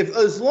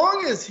as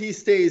long as he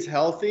stays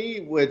healthy,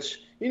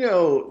 which, you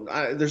know,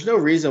 there's no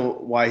reason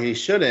why he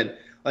shouldn't.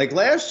 Like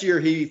last year,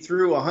 he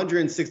threw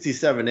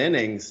 167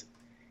 innings.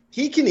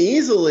 He can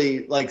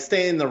easily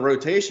stay in the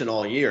rotation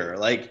all year.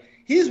 Like,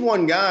 he's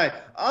one guy,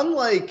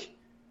 unlike,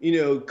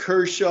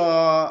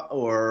 Kershaw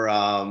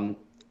or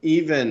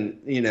even,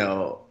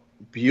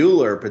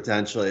 Bueller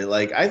potentially.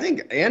 Like, I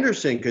think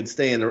Anderson could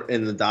stay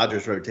in the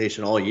Dodgers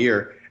rotation all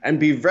year and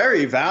be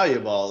very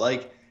valuable.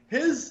 Like,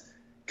 his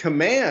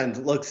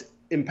command looks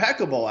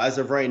impeccable as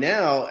of right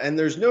now, and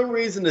there's no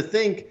reason to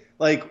think,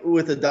 like,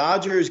 with the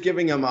Dodgers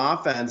giving him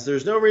offense,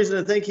 there's no reason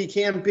to think he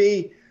can't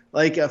be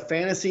like a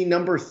fantasy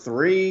number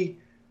 3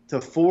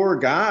 to 4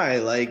 guy.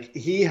 Like,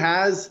 he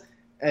has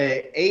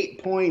a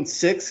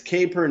 8.6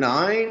 K per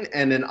 9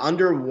 and an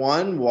under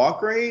 1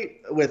 walk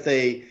rate with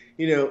a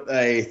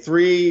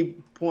 3.54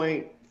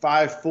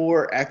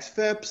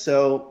 xFIP.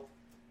 So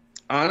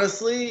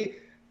honestly,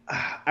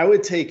 I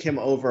would take him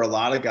over a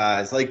lot of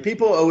guys. Like,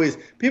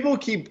 people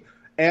keep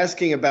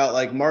asking about,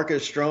 like,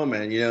 Marcus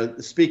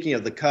Stroman, speaking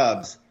of the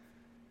Cubs,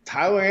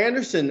 Tyler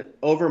Anderson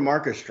over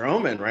Marcus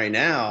Stroman right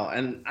now.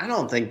 And I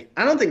don't think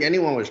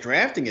anyone was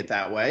drafting it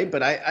that way,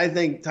 but I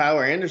think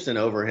Tyler Anderson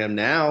over him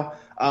now.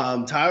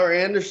 Tyler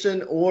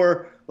Anderson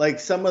or like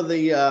some of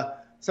the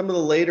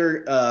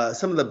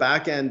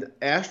back end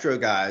Astro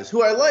guys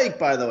who I like,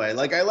 by the way.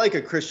 Like, I like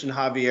a Christian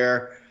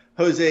Javier.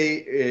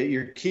 Jose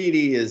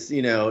Urquidy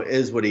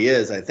is what he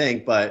is, I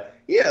think. But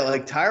yeah,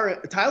 like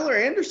Tyler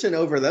Anderson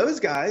over those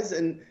guys.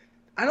 And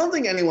I don't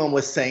think anyone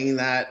was saying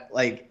that,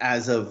 like,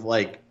 as of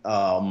like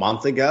a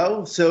month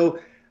ago. So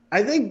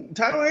I think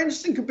Tyler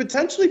Anderson could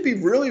potentially be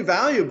really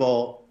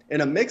valuable in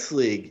a mixed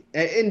league,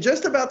 in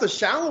just about the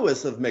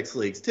shallowest of mixed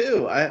leagues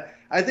too.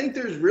 I think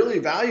there's really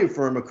value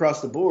for him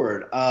across the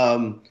board.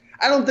 I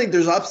don't think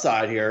there's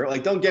upside here.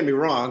 Like, don't get me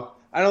wrong.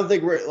 I don't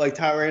think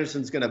Tyler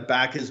Anderson's going to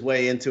back his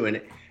way into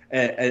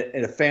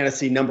a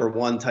fantasy number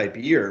 1 type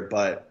year,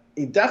 but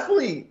he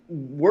definitely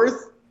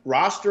worth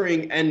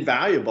rostering and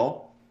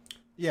valuable.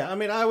 Yeah, I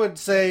mean, I would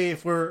say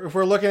if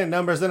we're looking at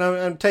numbers, then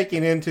I'm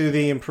taking into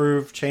the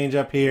improved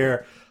changeup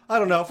here. I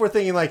don't know if we're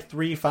thinking like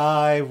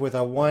 3.5 with a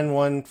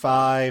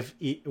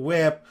 1.15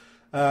 whip,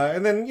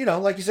 and then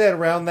like you said,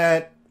 around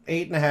that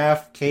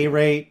 8.5 K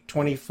rate,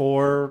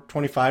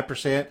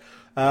 25%.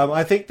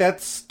 I think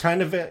that's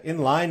kind of in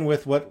line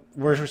with what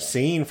we're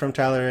seeing from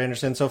Tyler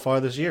Anderson so far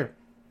this year.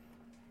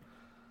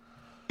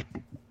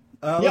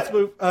 Let's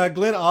move.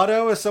 Glenn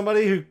Otto is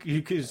somebody who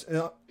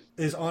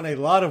is on a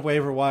lot of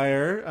waiver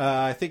wire.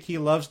 I think he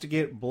loves to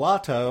get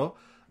blotto.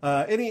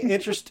 Any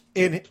interest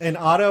in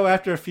Otto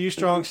after a few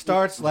strong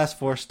starts? Last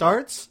 4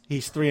 starts,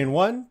 he's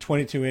 3-1,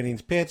 22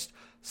 innings pitched,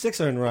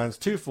 6 earned runs,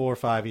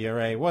 2.45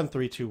 ERA,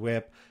 1.32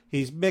 WHIP.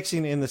 He's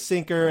mixing in the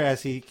sinker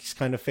as he's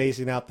kind of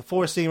phasing out the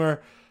 4-seamer,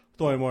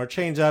 throwing more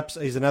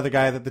changeups. He's another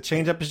guy that the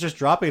changeup is just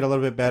dropping a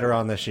little bit better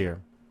on this year.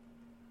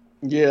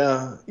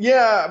 Yeah,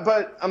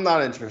 but I'm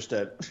not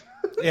interested.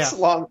 Yeah.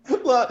 Long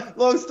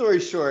story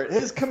short,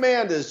 his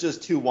command is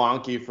just too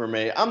wonky for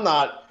me. I'm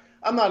not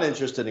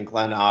interested in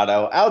Glenn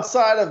Otto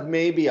outside of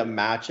maybe a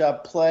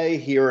matchup play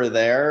here or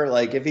there.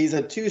 Like, if he's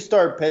a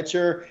 2-star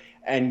pitcher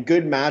and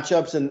good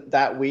matchups in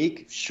that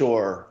week,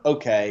 sure,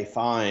 okay,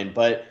 fine.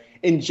 But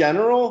in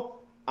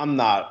general, I'm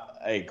not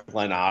a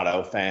Glenn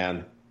Otto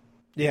fan.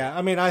 Yeah,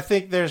 I mean, I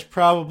think there's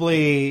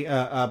probably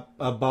a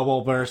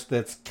bubble burst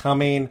that's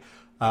coming.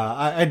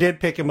 I did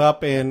pick him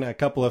up in a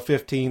couple of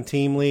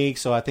 15-team leagues,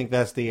 so I think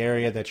that's the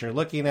area that you're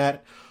looking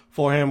at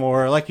for him,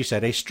 or like you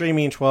said, a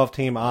streaming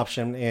 12-team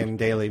option in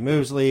daily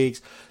moves leagues.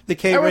 The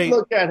K rate. I would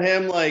look at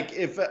him like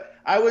if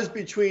I was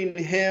between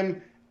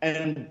him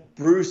and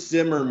Bruce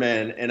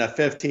Zimmerman in a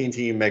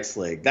 15-team mixed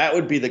league. That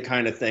would be the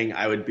kind of thing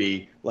I would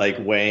be like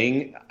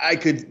weighing. I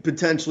could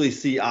potentially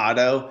see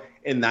Otto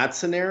in that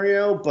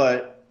scenario,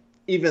 but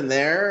even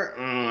there,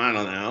 I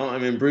don't know. I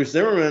mean, Bruce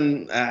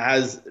Zimmerman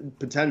has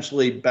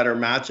potentially better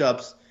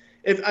matchups.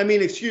 He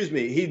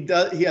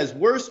has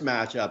worse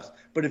matchups,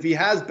 but if he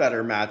has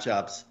better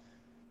matchups,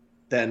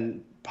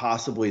 then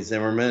possibly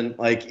Zimmerman.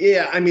 Like,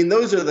 yeah, I mean,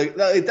 that's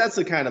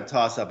the kind of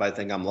toss-up I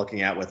think I'm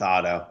looking at with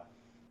Otto.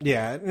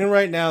 Yeah, and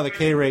right now the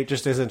K rate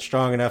just isn't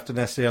strong enough to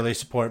necessarily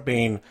support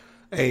being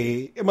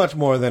a much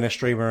more than a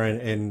streamer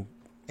in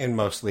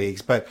most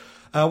leagues. But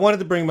I wanted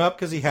to bring him up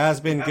because he has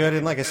been good,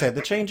 and like I said,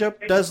 the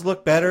changeup does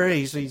look better.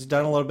 He's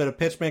done a little bit of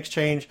pitch mix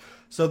change,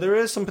 so there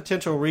is some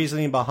potential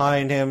reasoning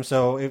behind him.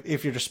 So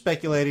if you're just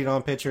speculating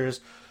on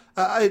pitchers,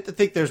 I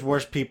think there's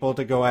worse people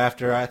to go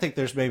after. I think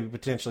there's maybe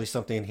potentially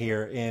something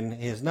here in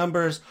his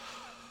numbers.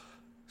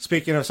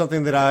 Speaking of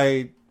something that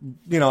I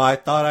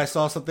thought I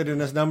saw something in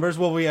his numbers.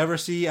 Will we ever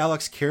see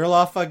Alex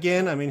Kirilloff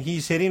again? I mean,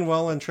 he's hitting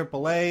well in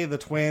AAA. The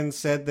Twins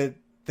said that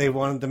they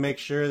wanted to make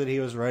sure that he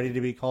was ready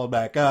to be called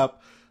back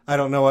up. I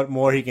don't know what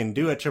more he can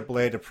do at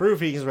AAA to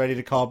prove he's ready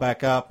to call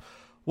back up.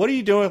 What are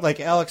you doing with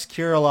like Alex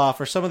Kirilloff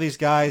or some of these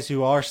guys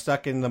who are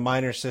stuck in the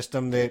minor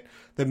system that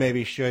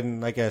maybe shouldn't,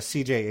 like a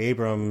CJ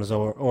Abrams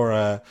or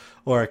a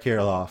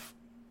Kirilloff?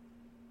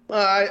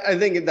 Well, I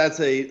think that's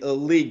a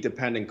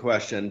league-dependent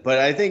question. But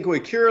I think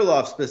with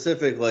Kirilloff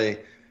specifically,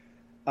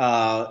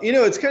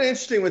 it's kind of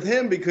interesting with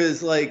him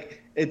because,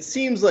 like, it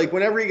seems like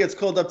whenever he gets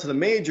called up to the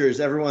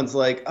majors, everyone's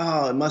like,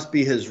 oh, it must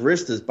be his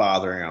wrist is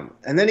bothering him.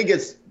 And then he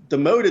gets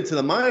demoted to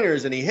the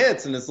minors and he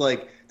hits, and it's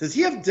like, does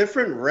he have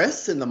different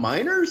wrists in the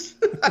minors?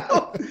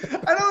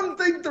 I don't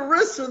think the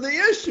wrists are the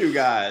issue,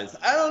 guys.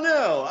 I don't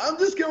know. I'm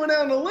just going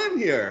out on a limb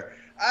here.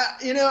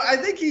 I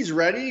think he's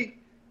ready.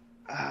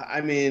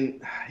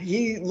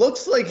 He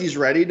looks like he's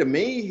ready to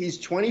me. He's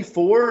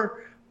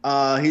 24.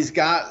 He's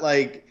got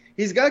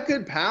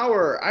good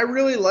power. I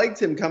really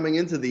liked him coming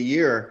into the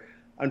year.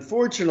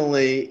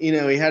 Unfortunately,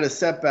 he had a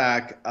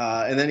setback,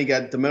 and then he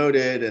got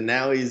demoted, and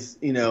now he's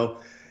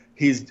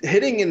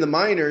hitting in the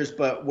minors,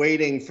 but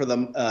waiting for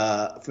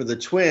the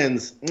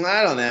Twins.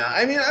 I don't know.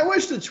 I mean, I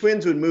wish the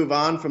Twins would move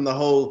on from the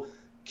whole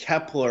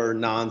Kepler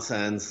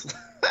nonsense.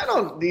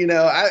 And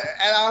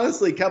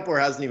honestly, Kepler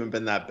hasn't even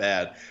been that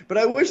bad. But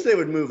I wish they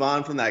would move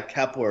on from that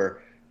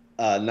Kepler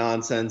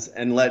nonsense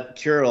and let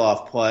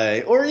Kirilloff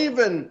play, or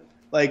even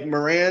like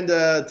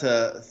Miranda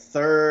to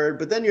third.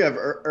 But then you have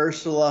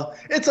Ursula.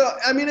 It's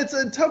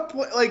a tough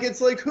point. Like,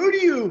 it's like, who do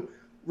you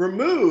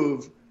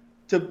remove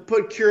to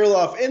put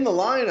Kirilloff in the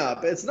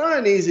lineup? It's not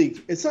an easy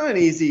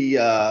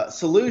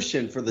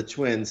solution for the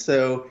Twins.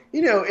 So,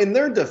 in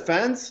their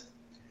defense,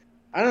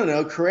 I don't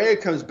know, Correa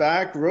comes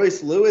back,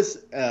 Royce Lewis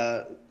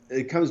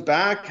comes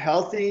back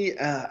healthy.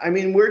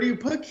 Where do you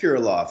put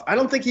Kirilloff? I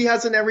don't think he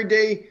has an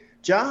everyday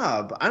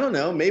job. I don't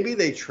know, maybe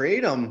they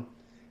trade him.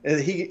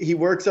 He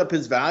works up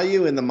his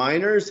value in the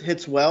minors,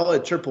 hits well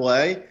at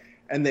AAA,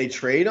 and they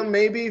trade him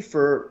maybe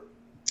for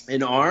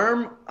an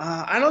arm.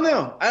 I don't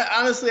know. I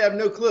honestly have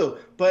no clue.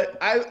 But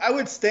I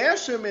would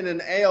stash him in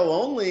an AL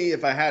only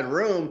if I had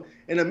room.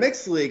 In a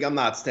mixed league, I'm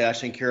not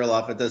stashing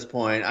Kirilloff at this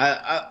point.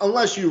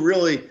 Unless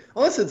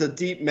it's a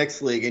deep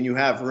mixed league and you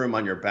have room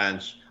on your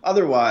bench.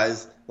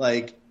 Otherwise,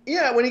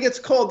 when he gets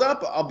called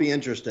up, I'll be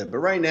interested. But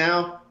right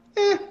now,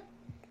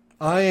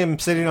 I am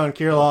sitting on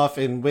Kirilloff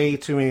in way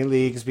too many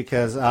leagues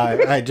because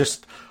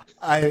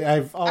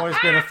I've always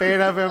been a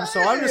fan of him, so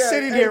I'm just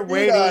sitting here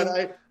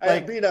waiting. I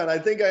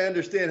think I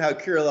understand how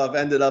Kirilloff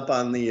ended up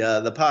on the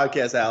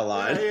podcast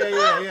outline.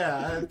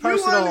 Yeah. You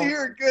wanted to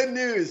hear good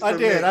news. I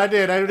did.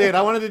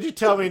 I wanted you to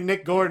tell me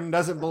Nick Gordon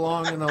doesn't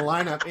belong in the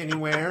lineup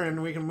anywhere,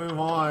 and we can move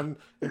on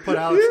and put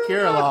Alex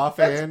Kirilloff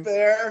in. That's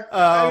fair.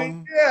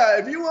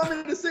 If you want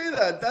me to say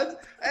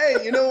that, hey,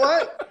 you know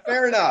what?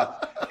 Fair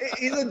enough.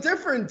 He's a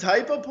different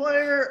type of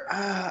player.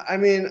 I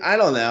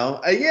don't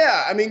know.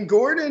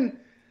 Gordon.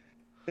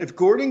 If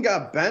Gordon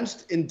got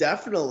benched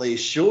indefinitely,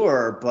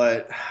 sure,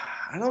 but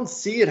I don't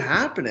see it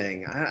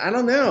happening. I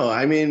don't know.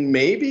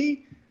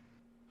 Maybe.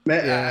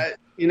 Yeah.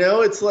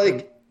 It's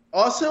like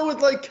also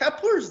with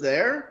Kepler's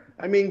there.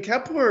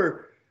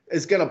 Kepler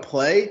is going to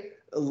play.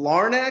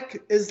 Larnack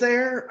is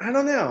there. I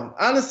don't know.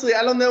 Honestly,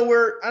 I don't know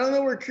where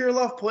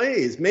Kirilloff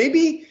plays.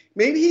 Maybe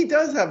he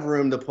does have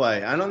room to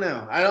play. I don't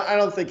know. I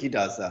don't think he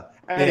does though.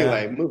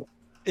 Anyway, move on.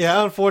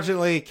 Yeah,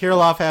 unfortunately,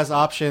 Kirilloff has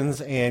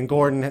options and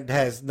Gordon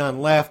has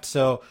none left,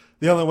 so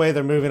the only way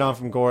they're moving on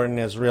from Gordon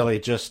is really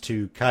just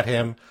to cut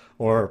him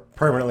or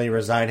permanently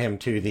resign him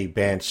to the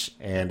bench,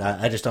 and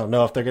I just don't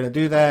know if they're going to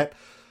do that.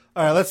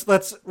 All right,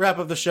 let's wrap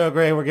up the show,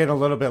 Gray. We're getting a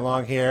little bit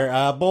long here.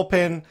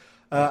 Bullpen,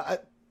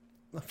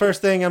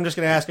 first thing I'm just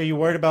going to ask, are you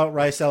worried about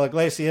Raisel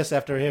Iglesias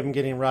after him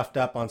getting roughed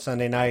up on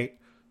Sunday night?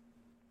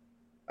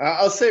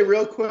 I'll say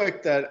real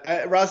quick that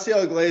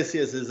Raisel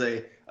Iglesias is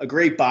a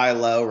great buy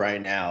low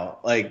right now.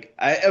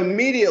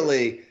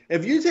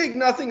 If you take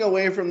nothing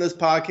away from this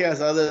podcast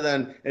other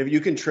than if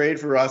you can trade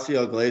for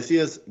Raisel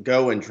Iglesias,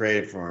 go and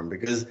trade for him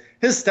because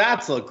his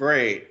stats look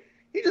great.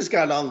 He just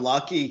got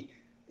unlucky.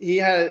 He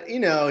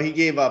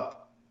gave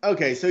up.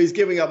 Okay, so he's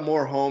giving up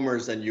more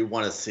homers than you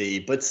want to see,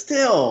 but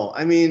still,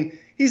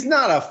 he's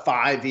not a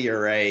 5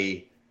 ERA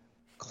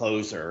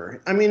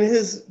closer.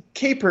 His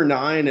K per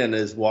 9 and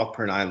his walk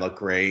per 9 look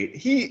great.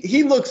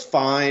 He looks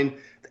fine.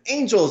 The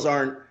Angels,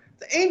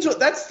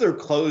 that's their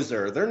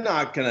closer. They're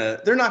not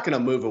gonna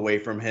move away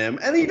from him,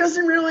 and he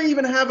doesn't really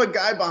even have a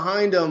guy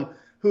behind him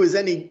who is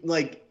any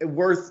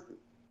worth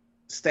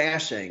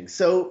stashing.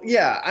 So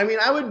yeah,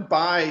 I would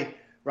buy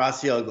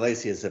Raisel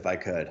Iglesias if I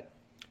could.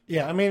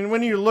 Yeah,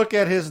 when you look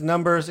at his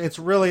numbers, it's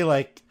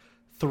really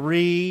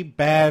 3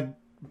 bad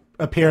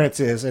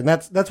appearances, and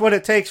that's what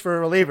it takes for a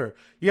reliever.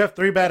 You have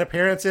 3 bad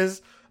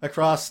appearances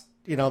across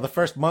the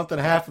first month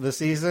and a half of the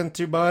season,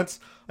 2 months.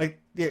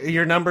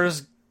 Your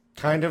numbers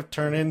kind of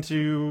turn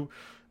into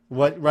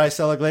what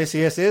Raisel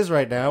Iglesias is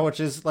right now, which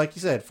is, like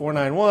you said,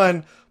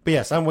 4.91. But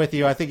yes, I'm with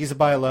you. I think he's a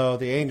buy low.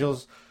 The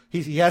Angels,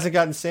 he hasn't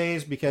gotten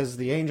saves because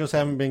the Angels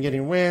haven't been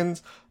getting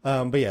wins.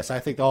 But yes, I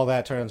think all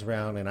that turns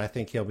around, and I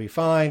think he'll be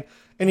fine.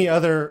 Any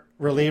other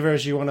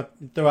relievers you want to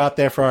throw out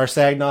there for our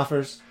SAG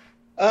offers?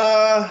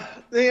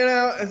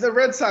 The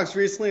Red Sox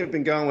recently have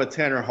been going with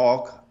Tanner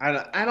Houck.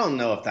 I don't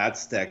know if that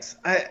sticks.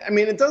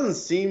 It doesn't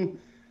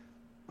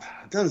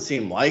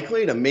seem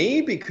likely to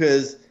me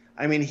because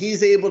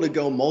he's able to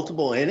go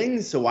multiple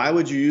innings, so why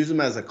would you use him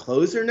as a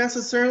closer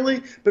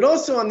necessarily? But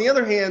also, on the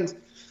other hand,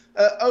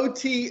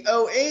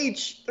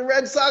 OTOH, the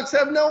Red Sox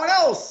have no one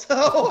else,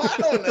 so I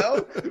don't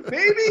know.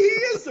 Maybe he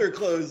is their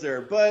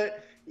closer,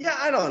 but Yeah,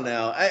 I don't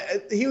know.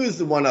 He was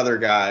the one other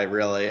guy,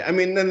 really. I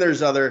mean, then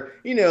there's other,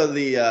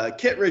 the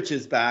Kittredge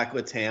is back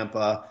with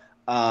Tampa.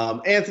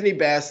 Anthony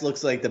Bass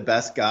looks like the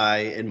best guy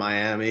in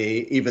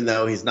Miami, even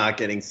though he's not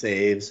getting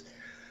saves.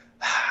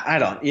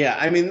 Yeah.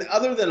 I mean,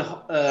 other than,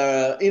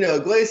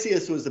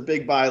 Iglesias was a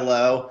big buy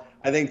low.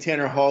 I think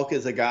Tanner Hulk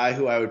is a guy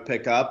who I would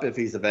pick up if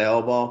he's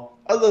available.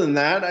 Other than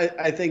that,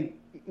 I think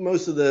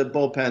most of the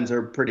bullpens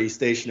are pretty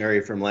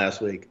stationary from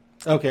last week.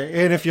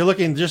 Okay, and if you're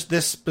looking just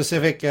this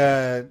specific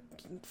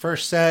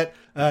first set,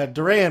 Joan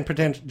Duran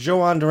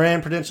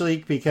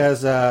potentially,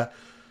 because the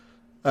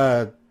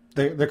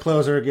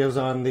closer gives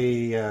on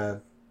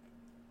the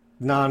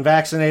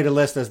non-vaccinated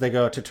list as they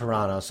go to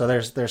Toronto. So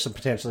there's some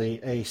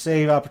potentially a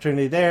save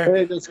opportunity there.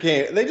 They just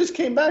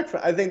came back.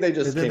 I think they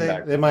just came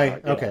back. They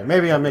might. Okay, yeah.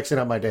 Maybe I'm mixing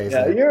up my days.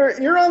 Yeah,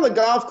 you're on the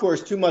golf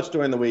course too much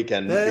during the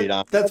weekend.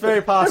 That's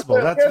very possible.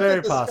 That's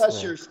very possible.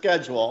 Discuss your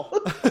schedule.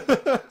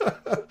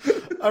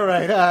 All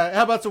right.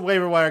 How about some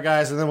waiver wire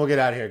guys, and then we'll get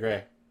out of here,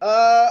 Gray.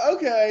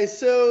 Okay.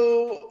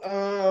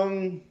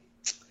 So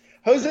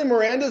Jose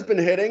Miranda's been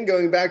hitting,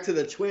 going back to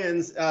the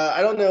Twins.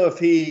 I don't know if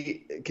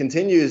he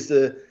continues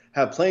to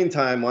have playing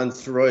time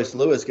once Royce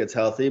Lewis gets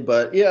healthy,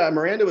 but yeah,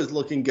 Miranda was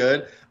looking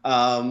good.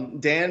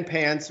 Dan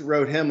Pants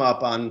wrote him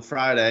up on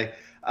Friday.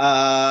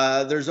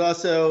 There's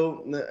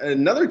also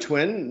another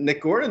Twin.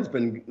 Nick Gordon's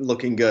been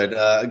looking good.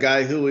 A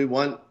guy who we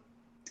want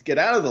to get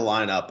out of the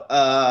lineup.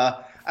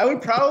 I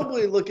would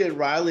probably look at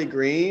Riley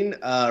Green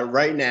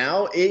right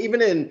now,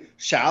 even in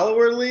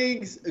shallower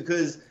leagues,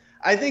 because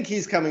I think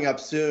he's coming up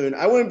soon.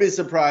 I wouldn't be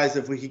surprised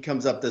if he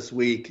comes up this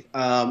week.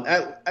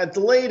 At the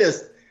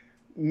latest,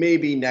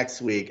 maybe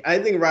next week. I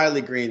think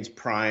Riley Green's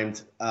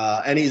primed,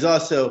 and he's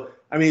also,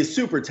 he's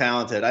super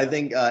talented. I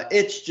think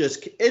Itch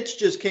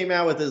just came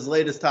out with his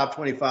latest top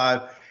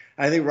 25.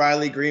 I think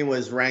Riley Green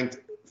was ranked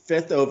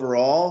 5th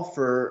overall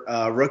for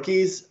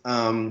rookies.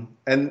 And,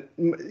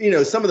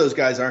 some of those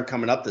guys aren't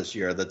coming up this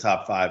year, the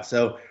top 5.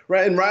 So,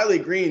 and Riley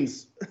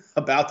Green's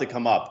about to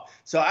come up.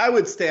 So I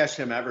would stash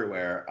him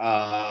everywhere.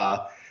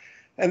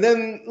 And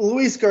then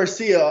Luis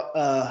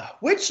Garcia.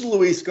 Which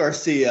Luis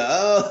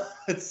Garcia?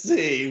 Let's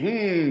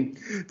see.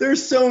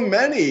 There's so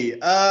many. Will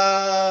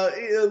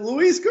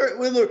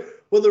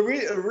a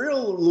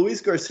real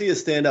Luis Garcia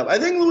stand up? I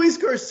think Luis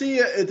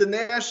Garcia at the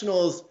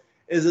Nationals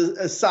is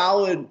a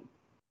solid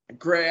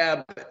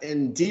grab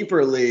in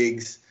deeper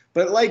leagues.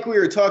 But like we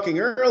were talking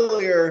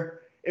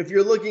earlier, if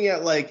you're looking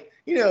at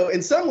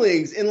in some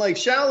leagues, in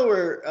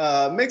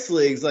shallower mixed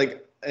leagues,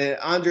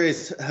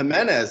 Andres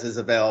Jimenez is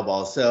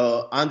available.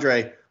 So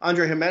Andre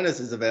Jimenez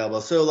is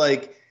available. So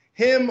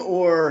him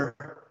or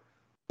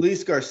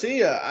Luis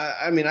Garcia,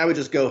 I would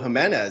just go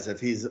Jimenez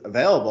if he's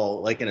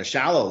available, in a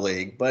shallow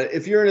league. But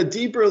if you're in a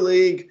deeper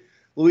league,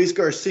 Luis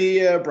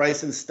Garcia,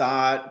 Bryson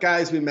Stott,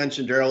 guys we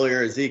mentioned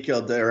earlier,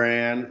 Ezekiel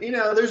Duran.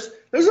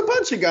 There's a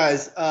bunch of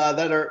guys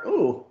that are.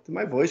 Ooh, did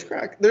my voice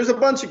crack? There's a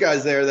bunch of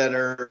guys there that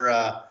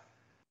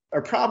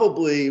are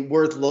probably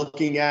worth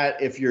looking at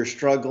if you're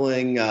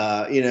struggling,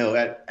 at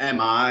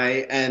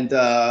MI. And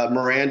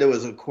Miranda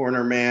was a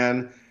corner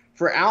man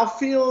for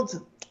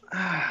outfield.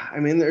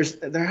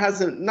 There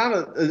hasn't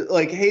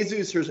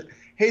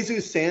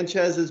Jesus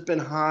Sanchez has been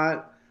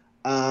hot.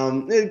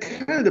 It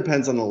kind of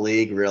depends on the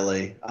league,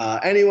 really.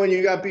 Anyone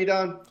you got beat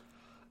on?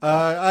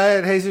 I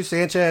had Jesus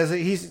Sanchez.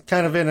 He's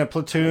kind of in a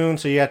platoon,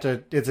 so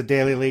it's a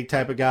daily league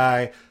type of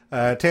guy.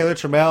 Taylor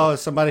Trammell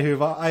is somebody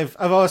who I've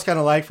always kind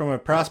of liked from a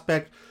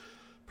prospect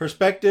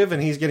perspective,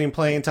 and he's getting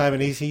playing time,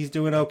 and he's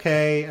doing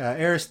okay.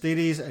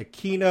 Aristides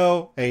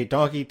Aquino, a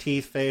donkey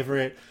teeth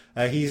favorite.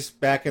 He's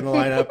back in the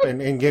lineup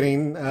and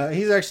getting.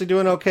 He's actually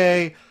doing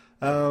okay.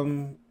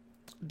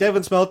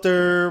 Devin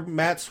Smelter,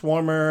 Matt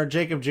Swarmer,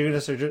 Jacob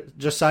Junis, or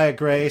Josiah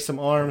Gray, some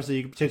arms that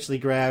you could potentially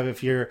grab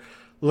if you're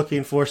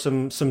looking for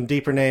some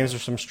deeper names or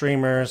some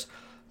streamers.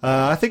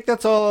 I think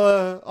that's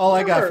all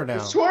I got for now.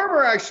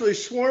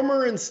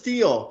 Swarmer and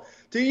Steele.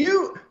 Do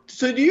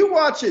you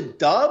watch it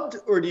dubbed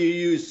or do you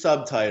use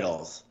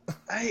subtitles?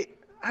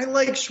 I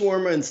like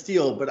Shawarma and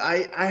Steel, but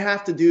I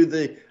have to do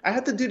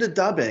the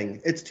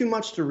dubbing. It's too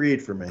much to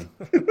read for me.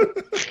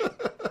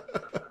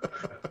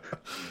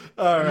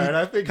 All right,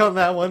 I think on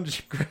that one,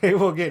 Gray,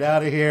 we'll get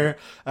out of here.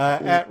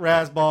 At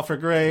Razball for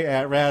Gray,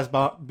 at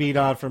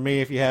Razbeat for me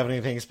if you have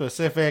anything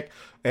specific,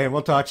 and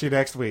we'll talk to you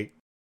next week.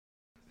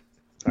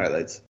 All right,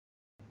 lads.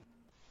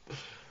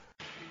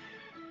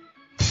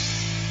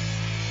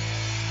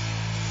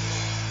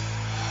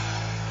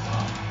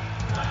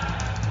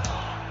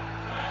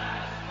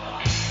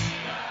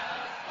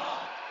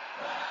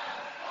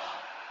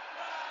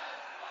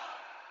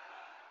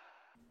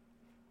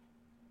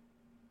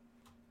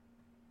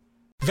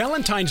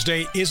 Valentine's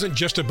Day isn't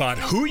just about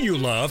who you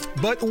love,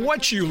 but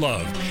what you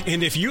love.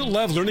 And if you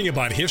love learning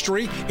about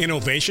history,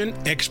 innovation,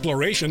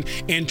 exploration,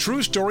 and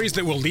true stories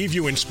that will leave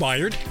you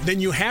inspired,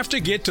 then you have to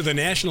get to the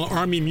National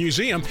Army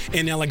Museum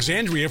in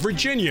Alexandria,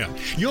 Virginia.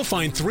 You'll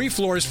find 3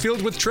 floors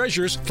filled with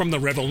treasures from the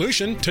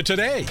Revolution to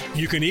today.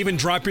 You can even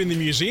drop in the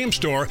museum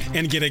store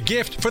and get a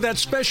gift for that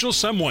special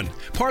someone.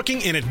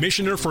 Parking and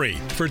admission are free.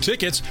 For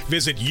tickets,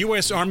 visit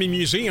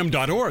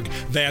usarmymuseum.org.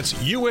 That's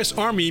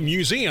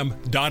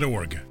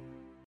usarmymuseum.org.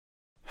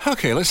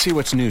 Okay, let's see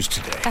what's news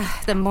today.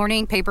 The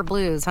morning paper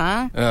blues,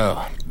 huh?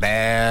 Oh,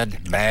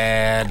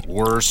 bad,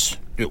 worse.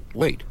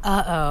 Wait.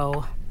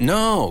 Uh-oh.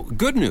 No,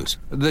 good news.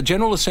 The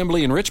General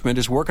Assembly in Richmond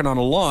is working on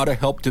a law to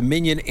help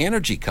Dominion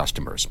Energy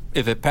customers.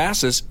 If it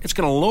passes, it's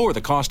going to lower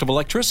the cost of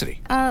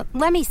electricity.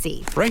 Let me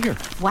see. Right here.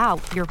 Wow,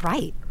 you're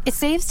right. It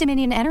saves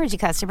Dominion Energy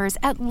customers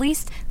at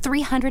least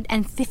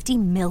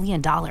 $350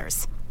 million.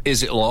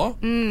 Is it law?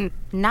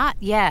 Not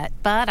yet,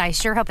 but I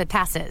sure hope it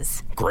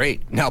passes.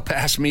 Great. Now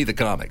pass me the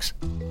comics.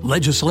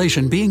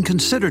 Legislation being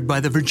considered by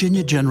the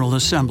Virginia General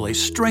Assembly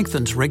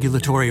strengthens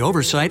regulatory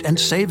oversight and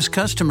saves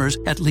customers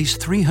at least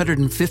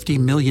 $350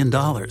 million.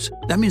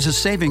 That means a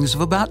savings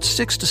of about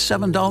 $6 to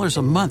 $7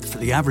 a month for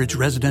the average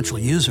residential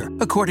user,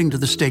 according to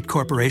the State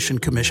Corporation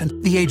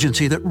Commission, the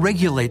agency that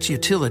regulates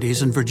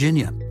utilities in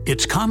Virginia.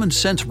 It's common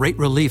sense rate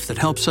relief that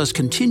helps us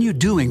continue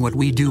doing what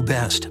we do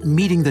best,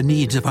 meeting the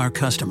needs of our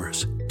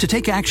customers. To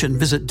take action,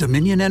 visit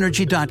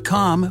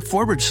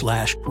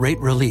dominionenergy.com/rate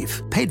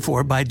relief. Paid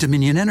for by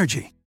Dominion Energy.